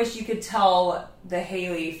 What do you wish you could tell the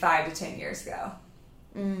Haley 5 to 10 years ago?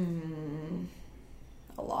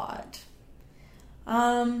 A lot.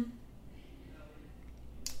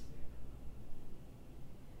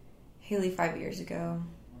 Haley 5 years ago.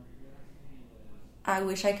 I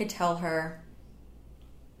wish I could tell her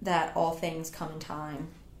that all things come in time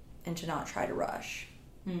and to not try to rush.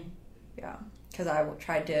 Yeah. Because I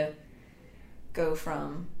tried to go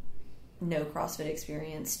from no CrossFit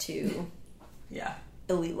experience to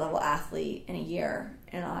elite level athlete in a year,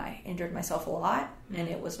 and I injured myself a lot, and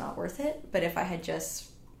it was not worth it. But if I had just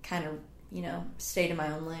kind of, stayed in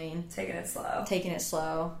my own lane, Taking it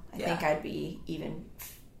slow, I think I'd be even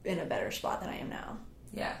in a better spot than I am now.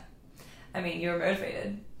 Yeah. I mean, you were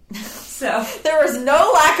motivated. So there was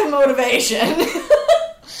no lack of motivation.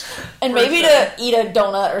 And maybe to eat a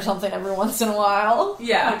donut or something every once in a while.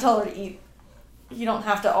 Yeah. I would tell her to eat. You don't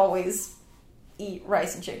have to always eat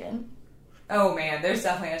rice and chicken. Oh man, there's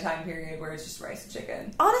definitely a time period where it's just rice and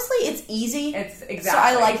chicken. Honestly, it's easy. It's exactly. So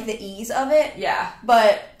I like the ease of it. Yeah.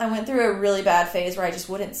 But I went through a really bad phase where I just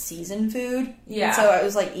wouldn't season food. Yeah. And so I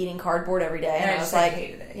was like eating cardboard every day. And I was like,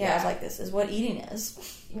 hated it. Yeah, I was like, this is what eating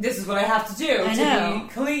is. This is what I have to do to be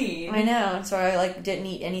clean. I know. And so I didn't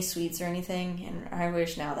eat any sweets or anything. And I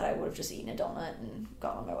wish now that I would have just eaten a donut and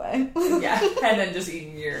gone on my way. Yeah. And then just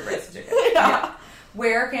eating your rice and chicken. Yeah.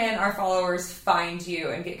 Where can our followers find you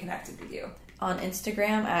and get connected with you? On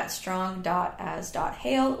Instagram at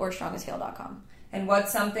strong.as.hale or strongashale.com. And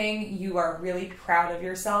what's something you are really proud of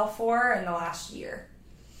yourself for in the last year?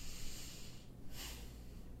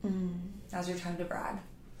 Now's your time to brag.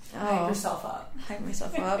 Hype yourself up. Hype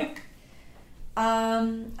myself up.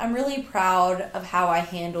 I'm really proud of how I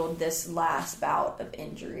handled this last bout of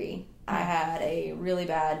injury. I had a really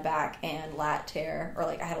bad back and lat tear, or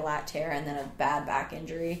I had a lat tear and then a bad back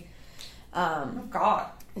injury. Oh God.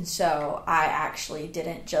 And so I actually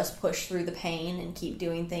didn't just push through the pain and keep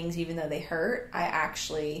doing things even though they hurt. I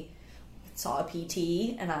actually saw a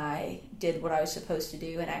PT and I did what I was supposed to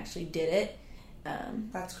do and actually did it.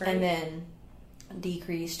 That's great. And then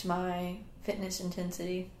decreased my fitness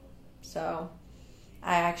intensity. So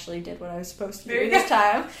I actually did what I was supposed to do this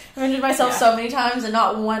time. I've injured myself so many times and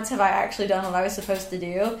not once have I actually done what I was supposed to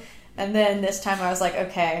do. And then this time I was like,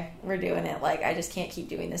 okay, we're doing it. I just can't keep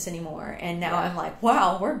doing this anymore. And now I'm like,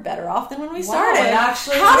 wow, we're better off than when we started. It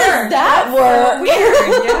actually How does that work?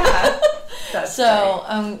 Weird, yeah. That's so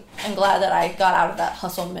I'm glad that I got out of that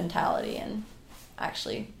hustle mentality and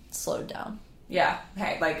actually slowed down. Yeah.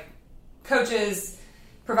 Hey, coaches,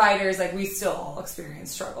 providers, we still all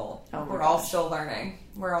experience struggle. Oh, we're all still learning.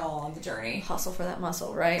 We're all on the journey. Hustle for that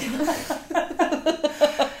muscle, right?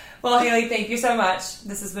 Well, Haley, thank you so much.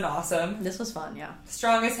 This has been awesome. This was fun, yeah.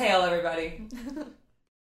 Strong as Hale, everybody.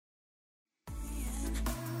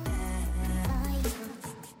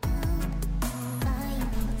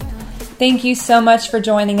 Thank you so much for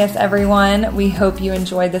joining us, everyone. We hope you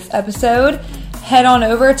enjoyed this episode. Head on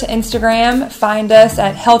over to Instagram, find us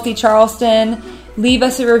at Healthy Charleston, leave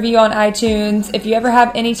us a review on iTunes. If you ever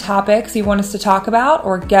have any topics you want us to talk about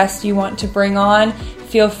or guests you want to bring on,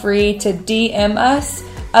 feel free to DM us.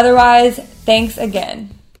 Otherwise, thanks again.